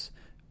words,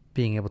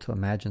 being able to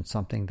imagine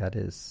something that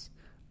is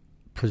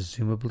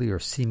presumably or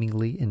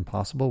seemingly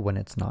impossible when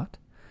it's not.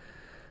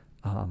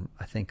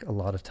 I think a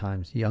lot of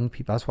times young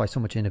people, that's why so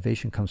much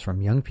innovation comes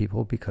from young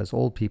people, because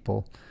old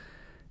people,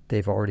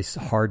 they've already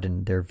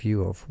hardened their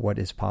view of what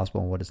is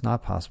possible and what is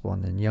not possible.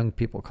 And then young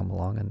people come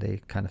along and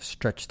they kind of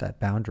stretch that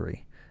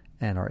boundary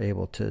and are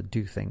able to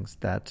do things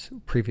that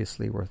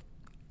previously were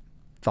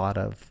thought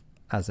of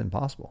as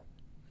impossible.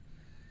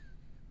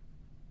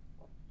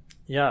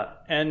 Yeah.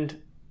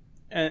 And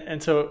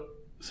so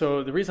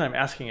the reason I'm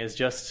asking is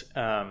just,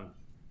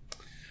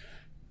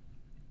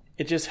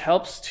 it just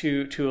helps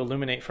to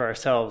illuminate for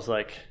ourselves,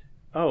 like,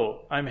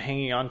 oh, I'm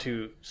hanging on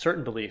to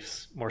certain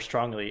beliefs more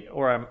strongly,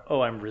 or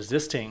I'm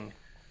resisting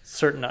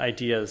certain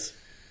ideas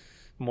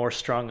more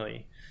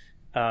strongly.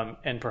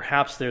 And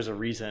perhaps there's a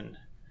reason.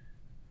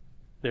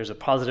 There's a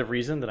positive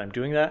reason that I'm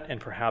doing that, and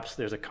perhaps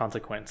there's a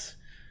consequence.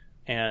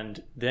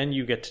 And then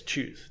you get to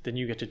choose. Then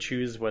you get to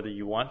choose whether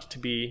you want to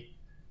be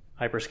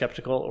hyper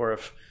skeptical, or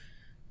if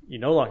you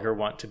no longer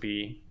want to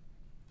be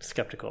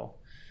skeptical.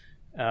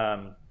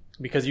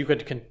 Because you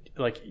could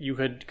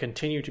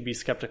continue to be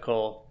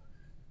skeptical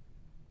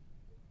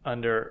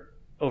under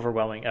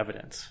overwhelming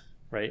evidence,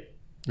 right?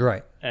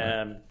 Right.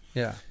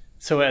 Yeah.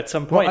 So at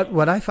some point, well,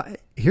 what I find,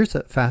 here's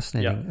a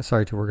fascinating. Yeah.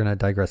 Sorry, we're going to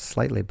digress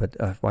slightly, but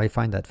I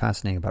find that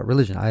fascinating about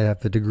religion. I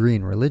have a degree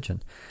in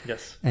religion.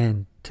 Yes.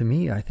 And to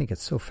me, I think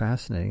it's so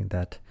fascinating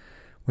that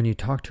when you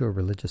talk to a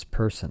religious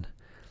person,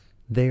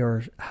 they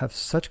have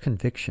such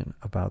conviction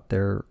about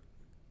their,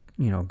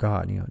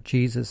 God.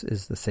 Jesus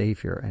is the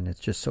Savior, and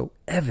it's just so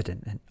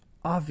evident and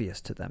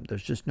obvious to them.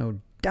 There's just no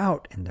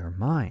doubt in their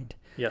mind.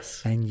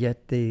 Yes. And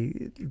yet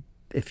they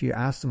if you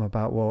ask them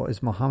about, well,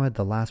 is Muhammad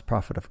the last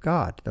prophet of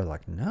God? They're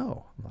like,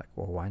 no. I'm like,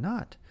 well, why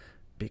not?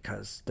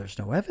 Because there's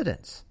no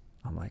evidence.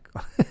 I'm like,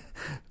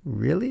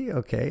 really?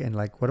 Okay. And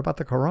like, what about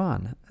the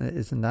Quran?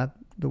 Isn't that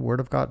the word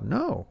of God?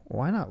 No.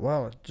 Why not?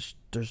 Well, just,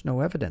 there's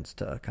no evidence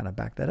to kind of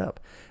back that up.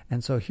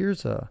 And so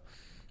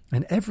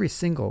and every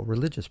single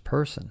religious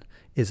person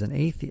is an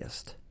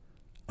atheist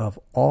of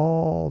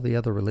all the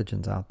other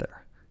religions out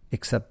there,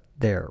 except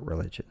their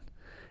religion.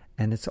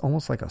 And it's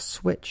almost like a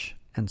switch.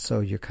 And so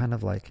you're kind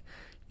of like,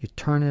 you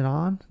turn it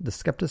on, the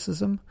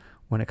skepticism,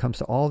 when it comes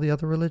to all the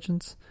other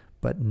religions,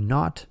 but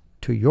not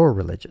to your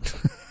religion.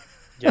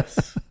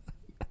 Yes.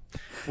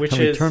 Which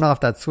we turn off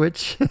that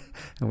switch and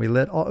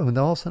and all of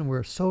a sudden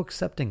we're so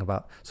accepting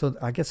about, so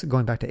I guess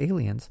going back to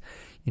aliens,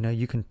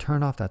 you can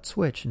turn off that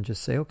switch and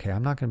just say, okay,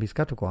 I'm not going to be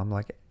skeptical. I'm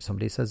like,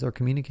 somebody says they're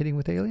communicating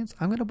with aliens,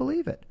 I'm going to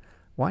believe it.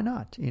 Why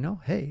not?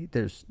 Hey,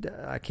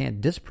 I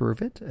can't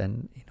disprove it,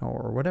 and,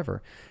 or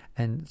whatever.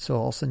 And so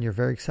all of a sudden you're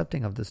very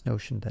accepting of this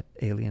notion that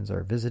aliens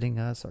are visiting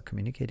us, are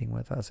communicating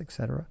with us,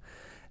 etc.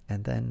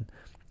 And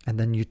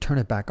then you turn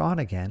it back on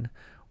again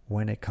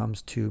when it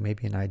comes to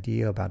maybe an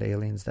idea about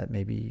aliens that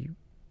maybe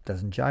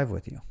doesn't jive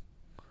with you.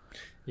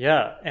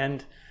 Yeah.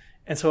 And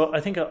so I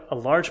think a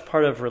large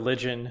part of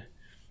religion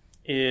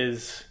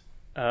is,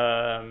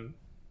 right.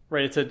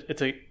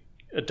 It's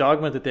a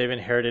dogma that they've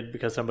inherited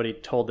because somebody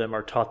told them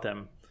or taught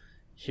them,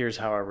 here's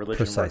how our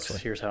religion Precisely.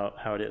 works. Here's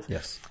how it is.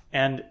 Yes.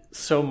 And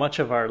so much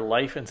of our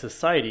life and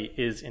society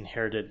is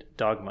inherited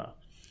dogma.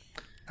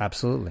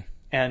 Absolutely.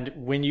 And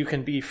when you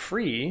can be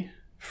free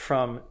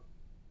from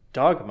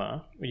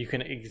dogma, when you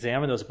can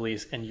examine those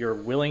beliefs and you're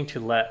willing to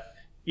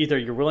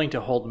you're willing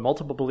to hold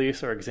multiple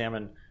beliefs or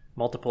examine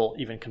multiple,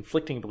 even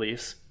conflicting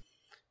beliefs,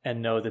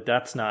 and know that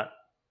that's not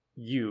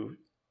you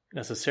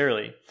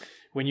necessarily,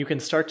 when you can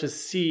start to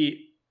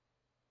see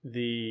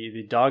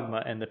the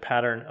dogma and the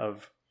pattern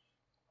of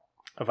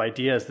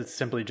ideas that's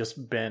simply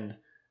just been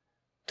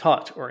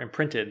taught or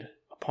imprinted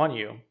upon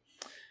you,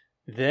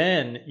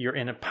 then you're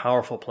in a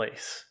powerful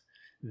place.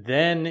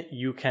 Then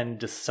you can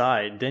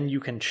decide, then you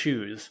can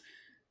choose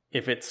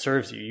if it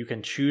serves you. You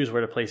can choose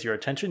where to place your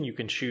attention. You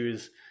can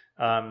choose,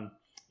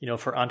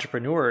 for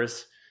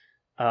entrepreneurs,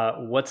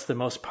 what's the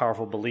most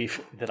powerful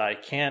belief that I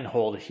can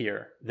hold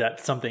here, that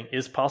something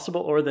is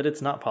possible or that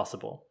it's not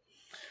possible,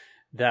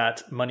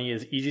 that money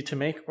is easy to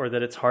make or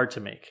that it's hard to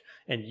make.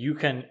 And you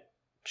can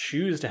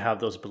choose to have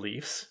those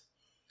beliefs.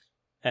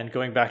 And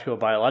going back to a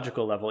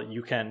biological level,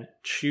 you can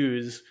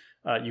choose,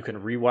 you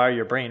can rewire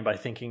your brain by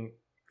thinking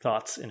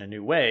thoughts in a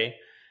new way,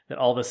 that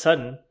all of a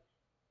sudden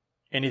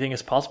anything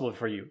is possible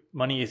for you.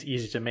 Money is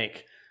easy to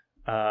make.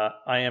 I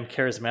am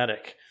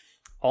charismatic.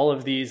 All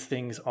of these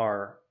things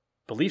are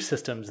belief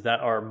systems that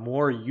are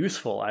more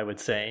useful, I would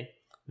say,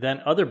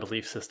 than other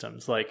belief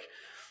systems like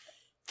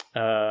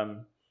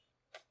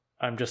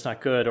I'm just not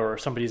good, or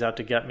somebody's out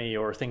to get me,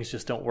 or things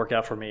just don't work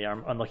out for me,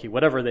 I'm unlucky,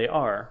 whatever they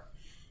are.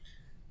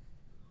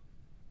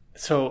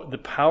 So the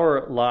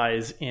power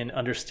lies in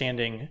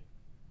understanding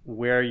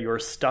where you're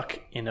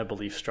stuck in a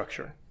belief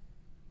structure.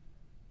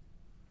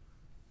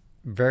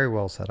 Very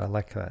well said. I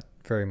like that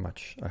very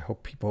much. I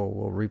hope people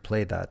will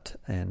replay that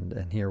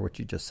and hear what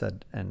you just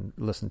said and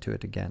listen to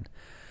it again.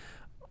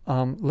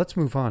 Let's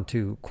move on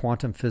to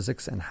quantum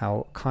physics and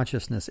how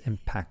consciousness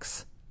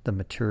impacts the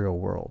material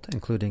world,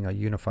 including a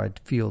unified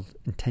field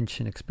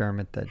intention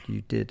experiment that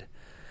you did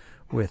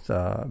with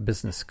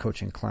business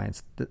coaching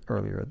clients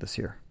earlier this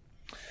year.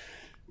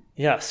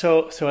 Yeah.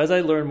 So as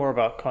I learn more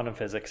about quantum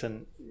physics,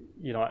 and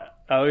I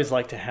always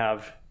like to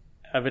have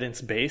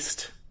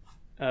evidence-based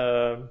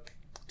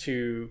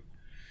to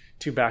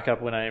back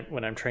up when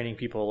I'm training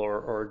people,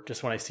 or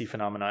just when I see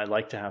phenomena, I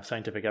like to have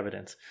scientific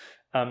evidence.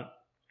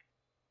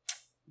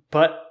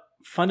 But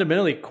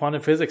fundamentally,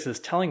 quantum physics is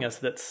telling us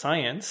that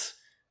science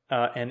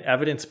and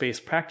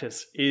evidence-based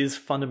practice is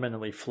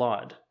fundamentally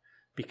flawed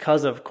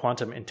because of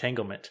quantum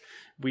entanglement.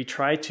 We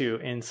try to,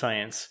 in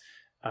science,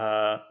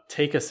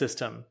 take a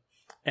system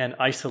and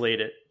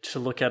isolate it to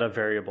look at a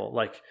variable.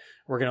 Like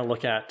we're going to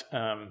look at,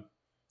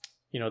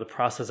 the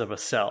process of a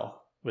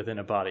cell within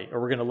a body,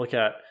 or we're going to look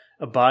at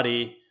a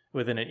body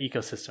within an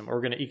ecosystem, or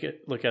we're going to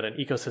look at an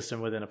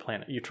ecosystem within a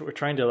planet. We're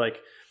trying to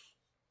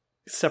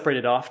separate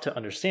it off to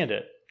understand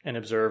it and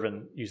observe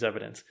and use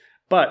evidence.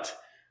 But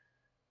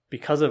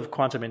because of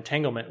quantum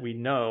entanglement, we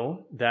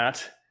know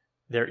that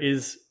there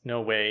is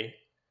no way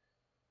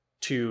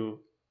to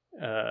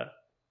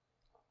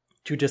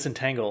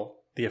disentangle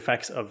the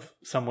effects of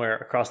somewhere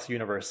across the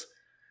universe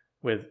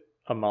with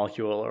a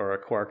molecule or a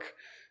quark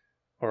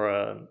or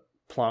a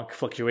Planck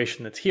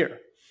fluctuation that's here.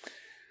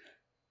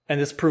 And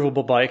it's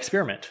provable by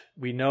experiment.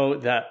 We know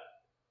that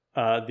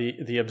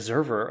the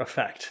observer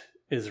effect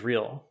is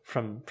real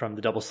from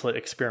the double slit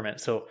experiment.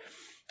 So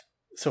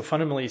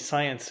fundamentally,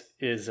 science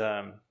is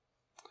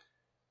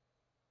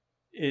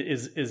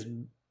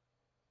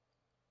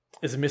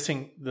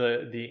missing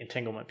the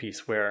entanglement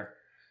piece, where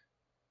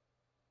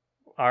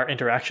our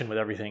interaction with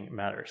everything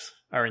matters.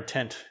 Our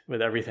intent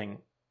with everything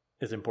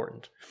is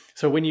important.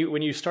 So when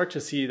you start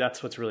to see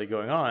that's what's really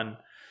going on,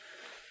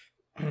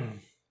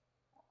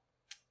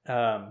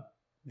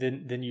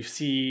 then you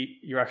see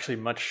you're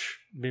actually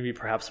maybe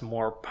perhaps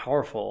more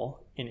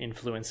powerful in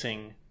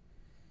influencing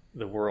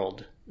the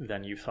world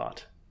than you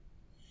thought.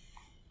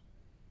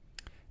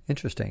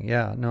 Interesting.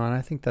 Yeah. No, and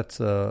I think that's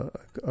a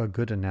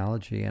good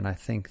analogy. And I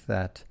think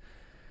that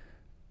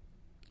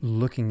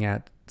looking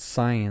at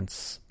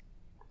science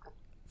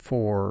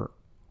for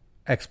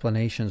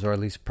explanations, or at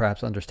least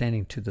perhaps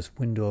understanding to this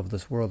window of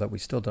this world that we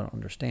still don't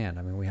understand.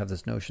 I mean, we have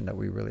this notion that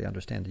we really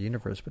understand the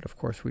universe, but of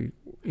course we've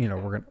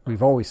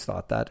always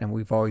thought that, and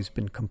we've always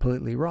been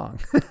completely wrong.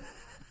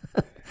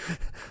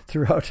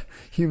 Throughout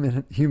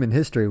human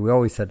history, we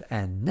always said,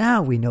 and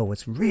now we know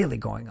what's really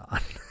going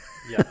on.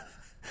 Yeah.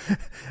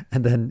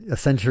 And then a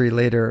century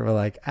later, we're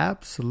like,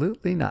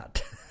 absolutely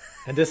not.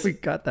 And we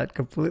got that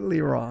completely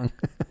wrong.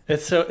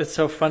 It's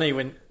so funny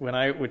when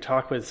I would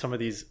talk with some of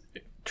these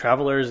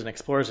travelers and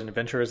explorers and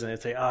adventurers, and they'd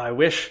say, I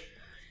wish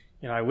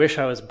I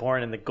was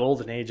born in the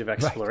golden age of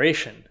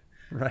exploration.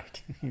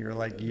 Right. You're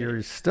like,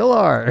 you still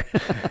are.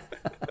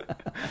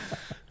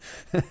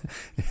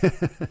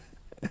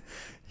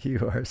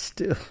 You are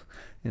still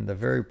in the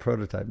very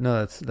prototype.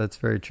 No, that's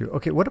very true.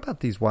 Okay, what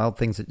about these wild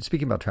things?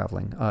 Speaking about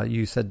traveling,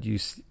 you said you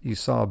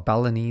saw a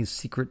Balinese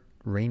secret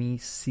rainy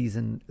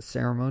season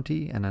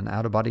ceremony and an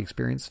out-of-body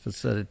experience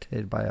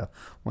facilitated by a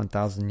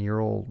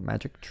 1,000-year-old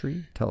magic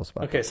tree. Tell us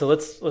about that. Okay, so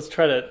let's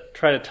try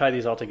to tie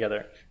these all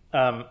together.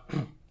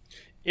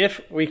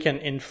 If we can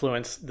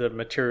influence the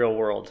material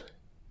world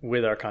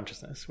with our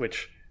consciousness,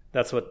 which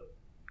that's what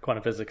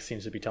quantum physics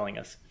seems to be telling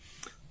us,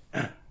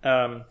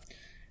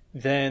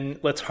 then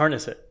let's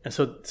harness it. And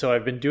so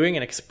I've been doing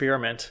an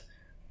experiment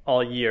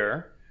all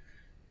year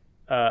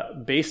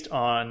based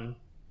on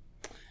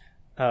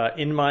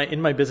in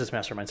my business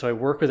mastermind. So I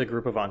work with a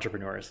group of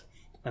entrepreneurs,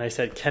 and I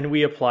said, can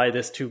we apply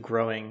this to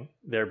growing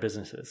their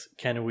businesses?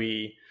 Can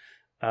we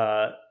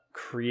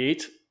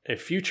create a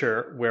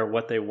future where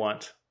what they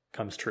want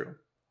comes true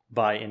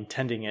by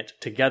intending it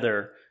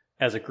together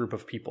as a group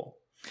of people?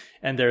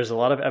 And there's a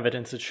lot of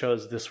evidence that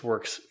shows this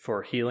works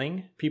for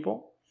healing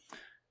people.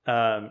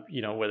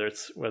 Whether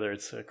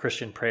it's a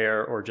Christian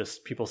prayer or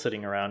just people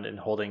sitting around and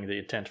holding the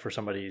intent for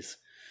somebody's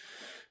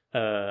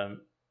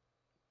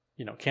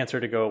cancer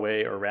to go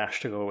away or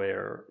rash to go away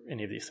or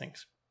any of these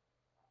things.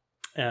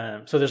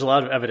 So there's a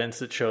lot of evidence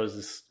that shows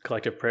this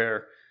collective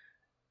prayer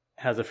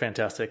has a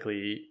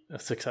fantastically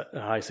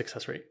high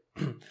success rate.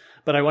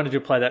 But I wanted to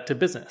apply that to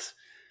business.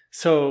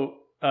 So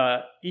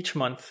each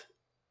month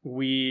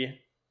we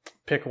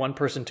pick one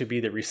person to be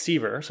the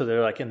receiver. So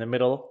they're like in the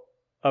middle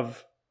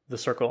of the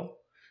circle,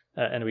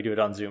 and we do it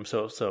on Zoom.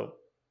 So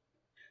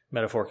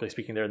metaphorically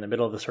speaking, they're in the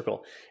middle of the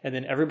circle. And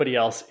then everybody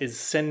else is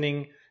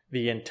sending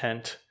the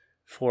intent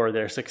for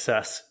their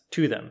success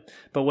to them.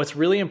 But what's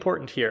really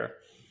important here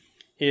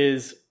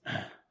is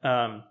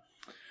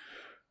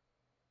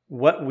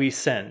what we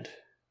send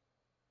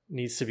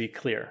needs to be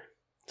clear.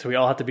 So we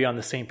all have to be on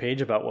the same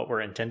page about what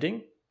we're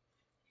intending.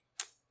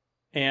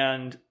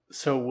 And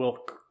so we'll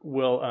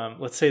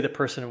let's say the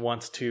person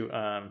wants to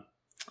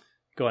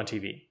go on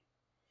TV.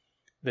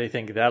 They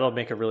think that'll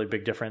make a really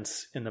big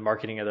difference in the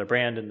marketing of their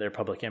brand and their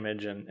public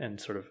image and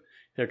sort of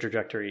their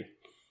trajectory.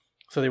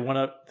 So they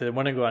want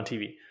to go on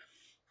TV.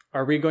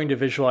 Are we going to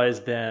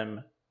visualize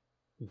them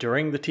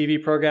during the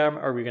TV program?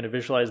 Are we going to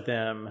visualize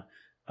them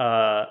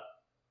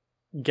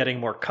getting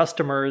more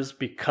customers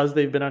because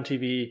they've been on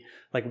TV?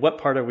 Like, what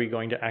part are we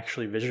going to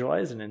actually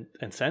visualize and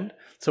send?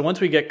 So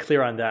once we get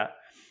clear on that,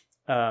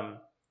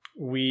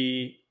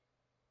 we'll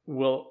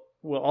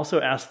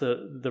also ask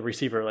the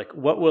receiver, like,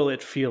 what will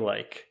it feel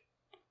like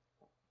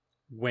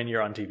when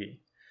you're on TV?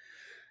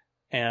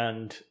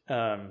 And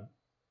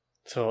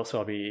so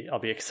I'll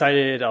be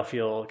excited. I'll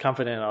feel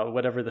confident.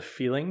 Whatever the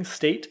feeling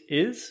state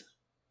is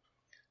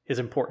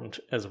important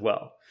as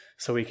well.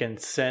 So we can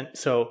send.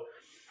 So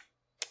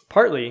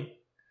partly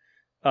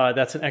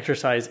that's an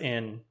exercise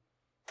in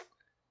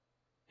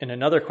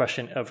another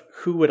question of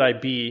who would I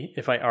be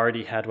if I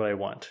already had what I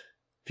want?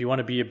 If you want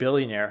to be a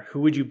billionaire,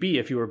 who would you be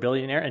if you were a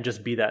billionaire, and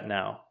just be that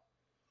now?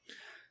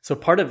 So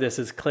part of this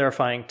is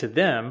clarifying to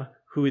them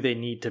who they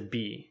need to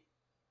be.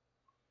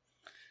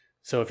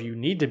 So if you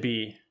need to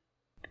be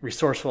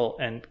resourceful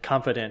and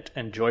confident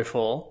and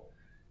joyful,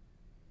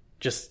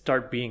 just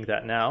start being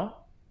that now,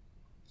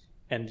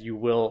 and you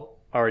will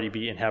already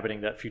be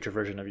inhabiting that future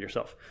version of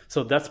yourself.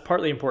 So that's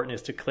partly important,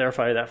 is to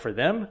clarify that for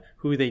them,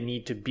 who they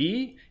need to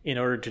be in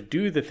order to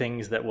do the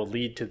things that will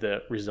lead to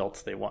the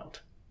results they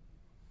want.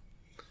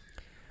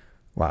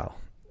 Wow,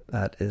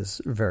 that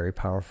is very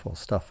powerful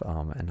stuff,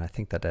 and I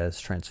think that is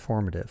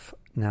transformative.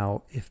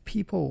 Now, if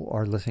people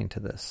are listening to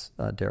this,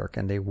 Derek,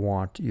 and they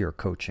want your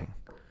coaching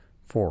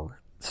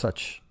for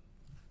such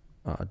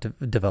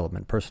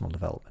development, personal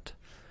development,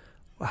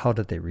 how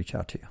did they reach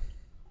out to you?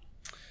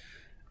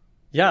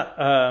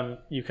 Yeah,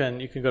 you can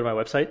go to my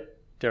website,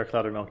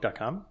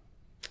 derekloudermilk.com,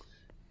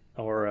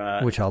 or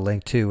which I'll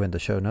link to in the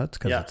show notes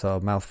because it's a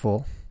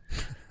mouthful.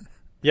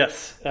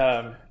 Yes,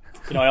 I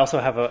also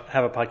have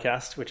a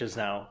podcast which is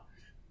now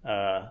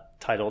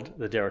titled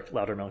The Derek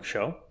Loudermilk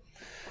Show.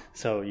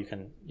 So you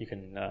can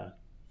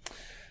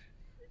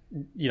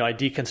I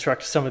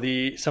deconstruct some of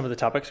the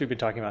topics we've been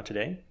talking about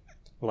today,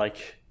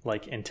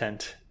 like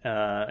intent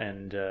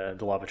and the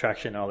law of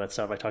attraction and all that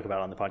stuff I talk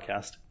about on the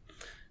podcast.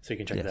 So you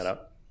can check that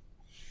out.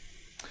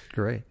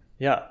 Great.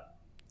 Yeah.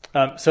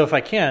 So if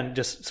I can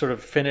just sort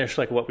of finish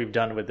like what we've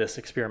done with this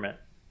experiment,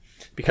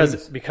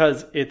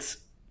 because it's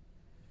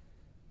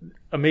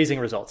amazing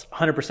results,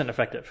 100%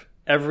 effective.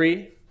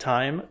 Every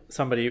time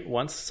somebody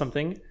wants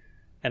something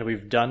and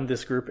we've done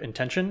this group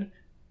intention,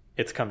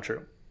 it's come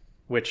true,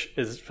 which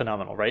is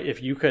phenomenal, right?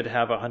 If you could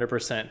have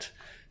 100%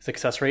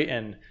 success rate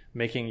in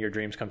making your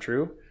dreams come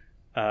true,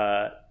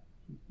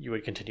 you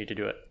would continue to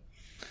do it.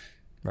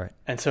 Right.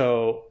 And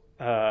so,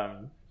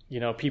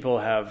 people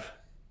have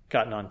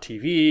gotten on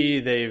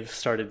TV, they've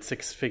started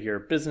 6-figure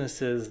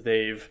businesses,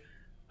 they've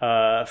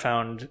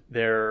found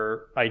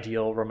their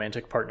ideal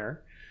romantic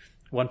partner.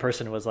 One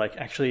person was like,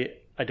 actually,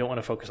 I don't want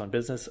to focus on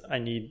business. I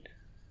need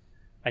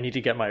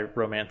to get my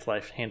romance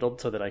life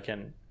handled so that I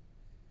can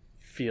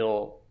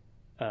feel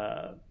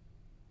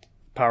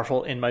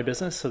powerful in my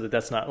business, so that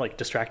that's not like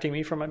distracting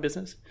me from my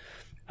business.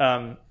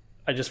 I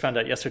just found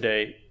out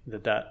yesterday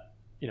that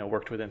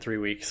worked within 3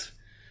 weeks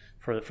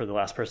for the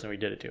last person we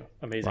did it to.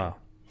 Amazing.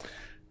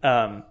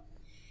 Wow.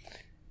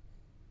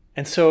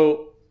 And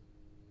so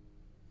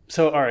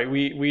all right,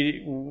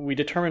 we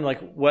determine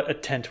like what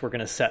intent we're going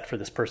to set for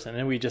this person,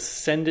 and we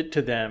just send it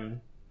to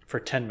them for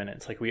 10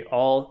 minutes. Like we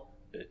all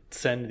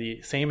send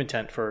the same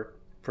intent for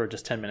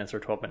just 10 minutes or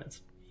 12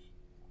 minutes.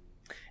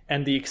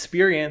 And the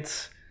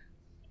experience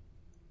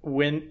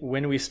when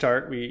we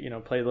start, we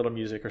play a little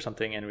music or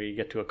something, and we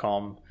get to a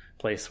calm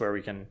place where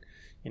we can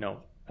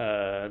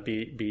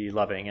be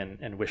loving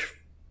and wish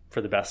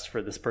for the best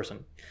for this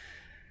person.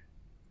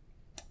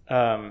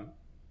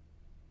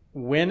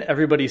 When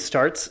everybody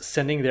starts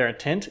sending their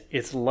intent,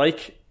 it's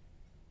like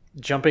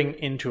jumping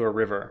into a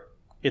river.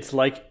 It's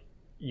like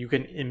you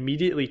can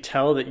immediately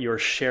tell that you're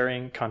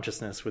sharing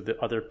consciousness with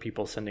the other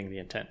people sending the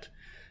intent.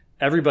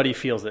 Everybody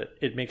feels it.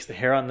 It makes the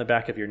hair on the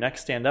back of your neck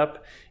stand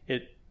up.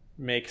 It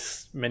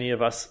makes many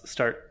of us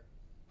start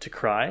to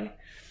cry.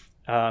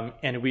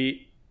 And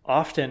we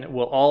often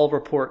will all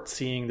report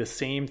seeing the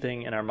same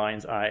thing in our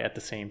mind's eye at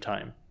the same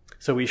time.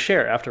 So we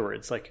share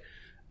afterwards, like,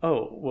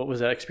 oh, what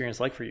was that experience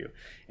like for you?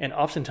 And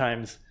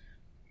oftentimes,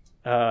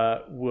 50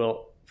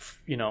 or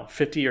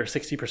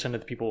 60% of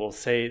the people will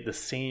say the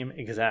same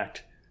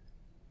exact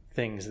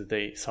things that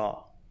they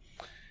saw.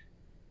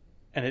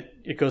 And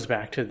it goes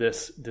back to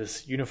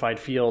this unified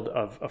field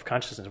of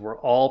consciousness. We're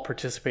all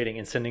participating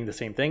in sending the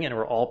same thing, and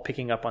we're all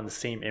picking up on the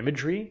same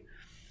imagery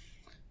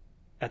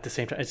at the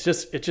same time.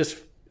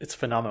 It's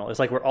phenomenal. It's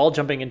like we're all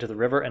jumping into the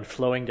river and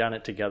flowing down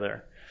it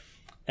together.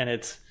 And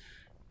it's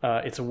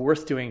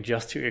worth doing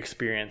just to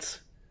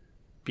experience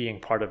being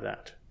part of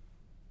that.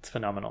 It's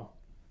phenomenal.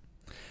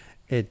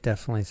 It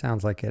definitely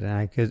sounds like it. And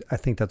I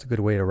think that's a good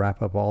way to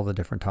wrap up all the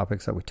different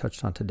topics that we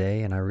touched on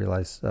today. And I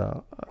realize,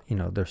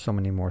 there's so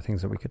many more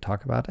things that we could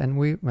talk about, and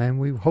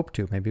we hope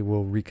to. Maybe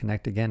we'll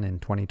reconnect again in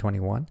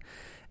 2021.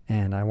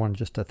 And I want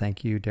just to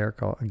thank you,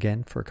 Derek,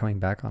 again for coming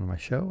back on my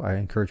show. I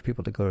encourage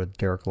people to go to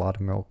Derek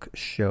Laudermilk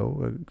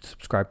show,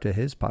 subscribe to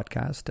his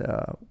podcast,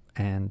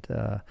 and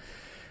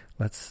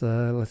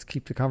let's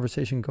keep the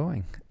conversation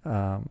going.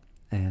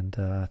 And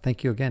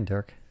thank you again,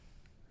 Derek.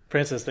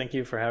 Francis, thank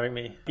you for having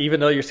me. Even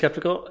though you're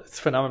skeptical, it's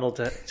phenomenal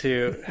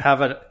to have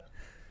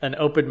an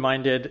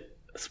open-minded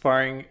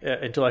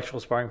intellectual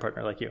sparring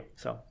partner like you.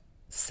 So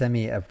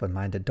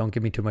semi-open-minded. Don't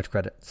give me too much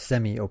credit.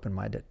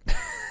 Semi-open-minded.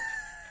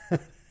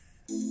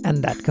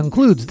 And that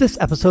concludes this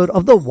episode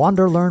of the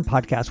Wander Learn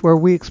podcast, where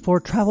we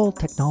explore travel,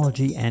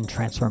 technology, and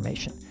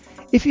transformation.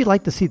 If you'd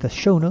like to see the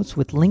show notes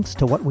with links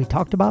to what we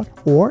talked about,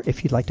 or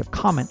if you'd like to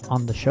comment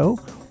on the show,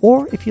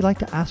 or if you'd like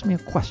to ask me a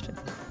question,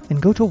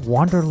 then go to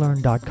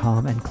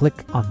wanderlearn.com and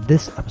click on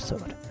this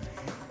episode.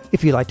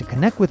 If you'd like to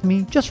connect with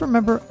me, just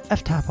remember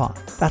ftapon.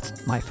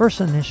 That's my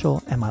first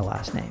initial and my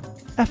last name.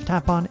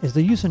 ftapon is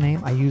the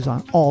username I use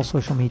on all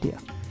social media.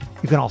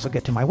 You can also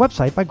get to my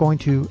website by going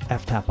to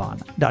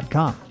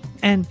ftapon.com.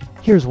 And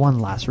here's one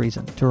last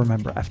reason to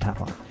remember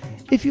ftapon.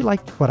 If you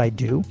like what I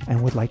do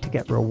and would like to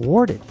get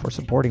rewarded for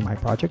supporting my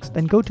projects,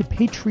 then go to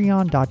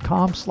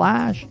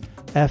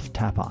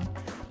patreon.com/ftapon.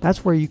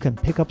 That's where you can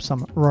pick up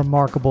some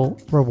remarkable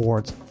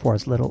rewards for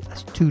as little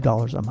as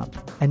 $2 a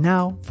month. And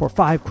now for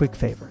 5 quick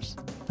favors.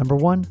 Number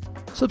 1,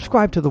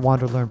 subscribe to the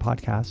Wander Learn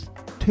podcast.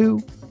 2,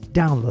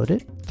 download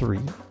it. 3,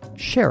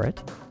 share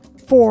it.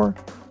 4,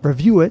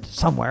 review it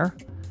somewhere.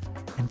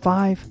 And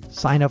 5,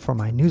 sign up for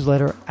my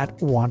newsletter at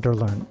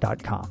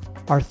wanderlearn.com.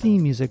 Our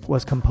theme music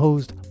was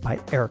composed by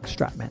Eric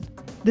Stratman.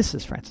 This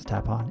is Francis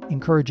Tapon,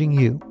 encouraging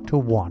you to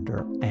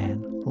wander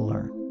and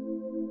learn.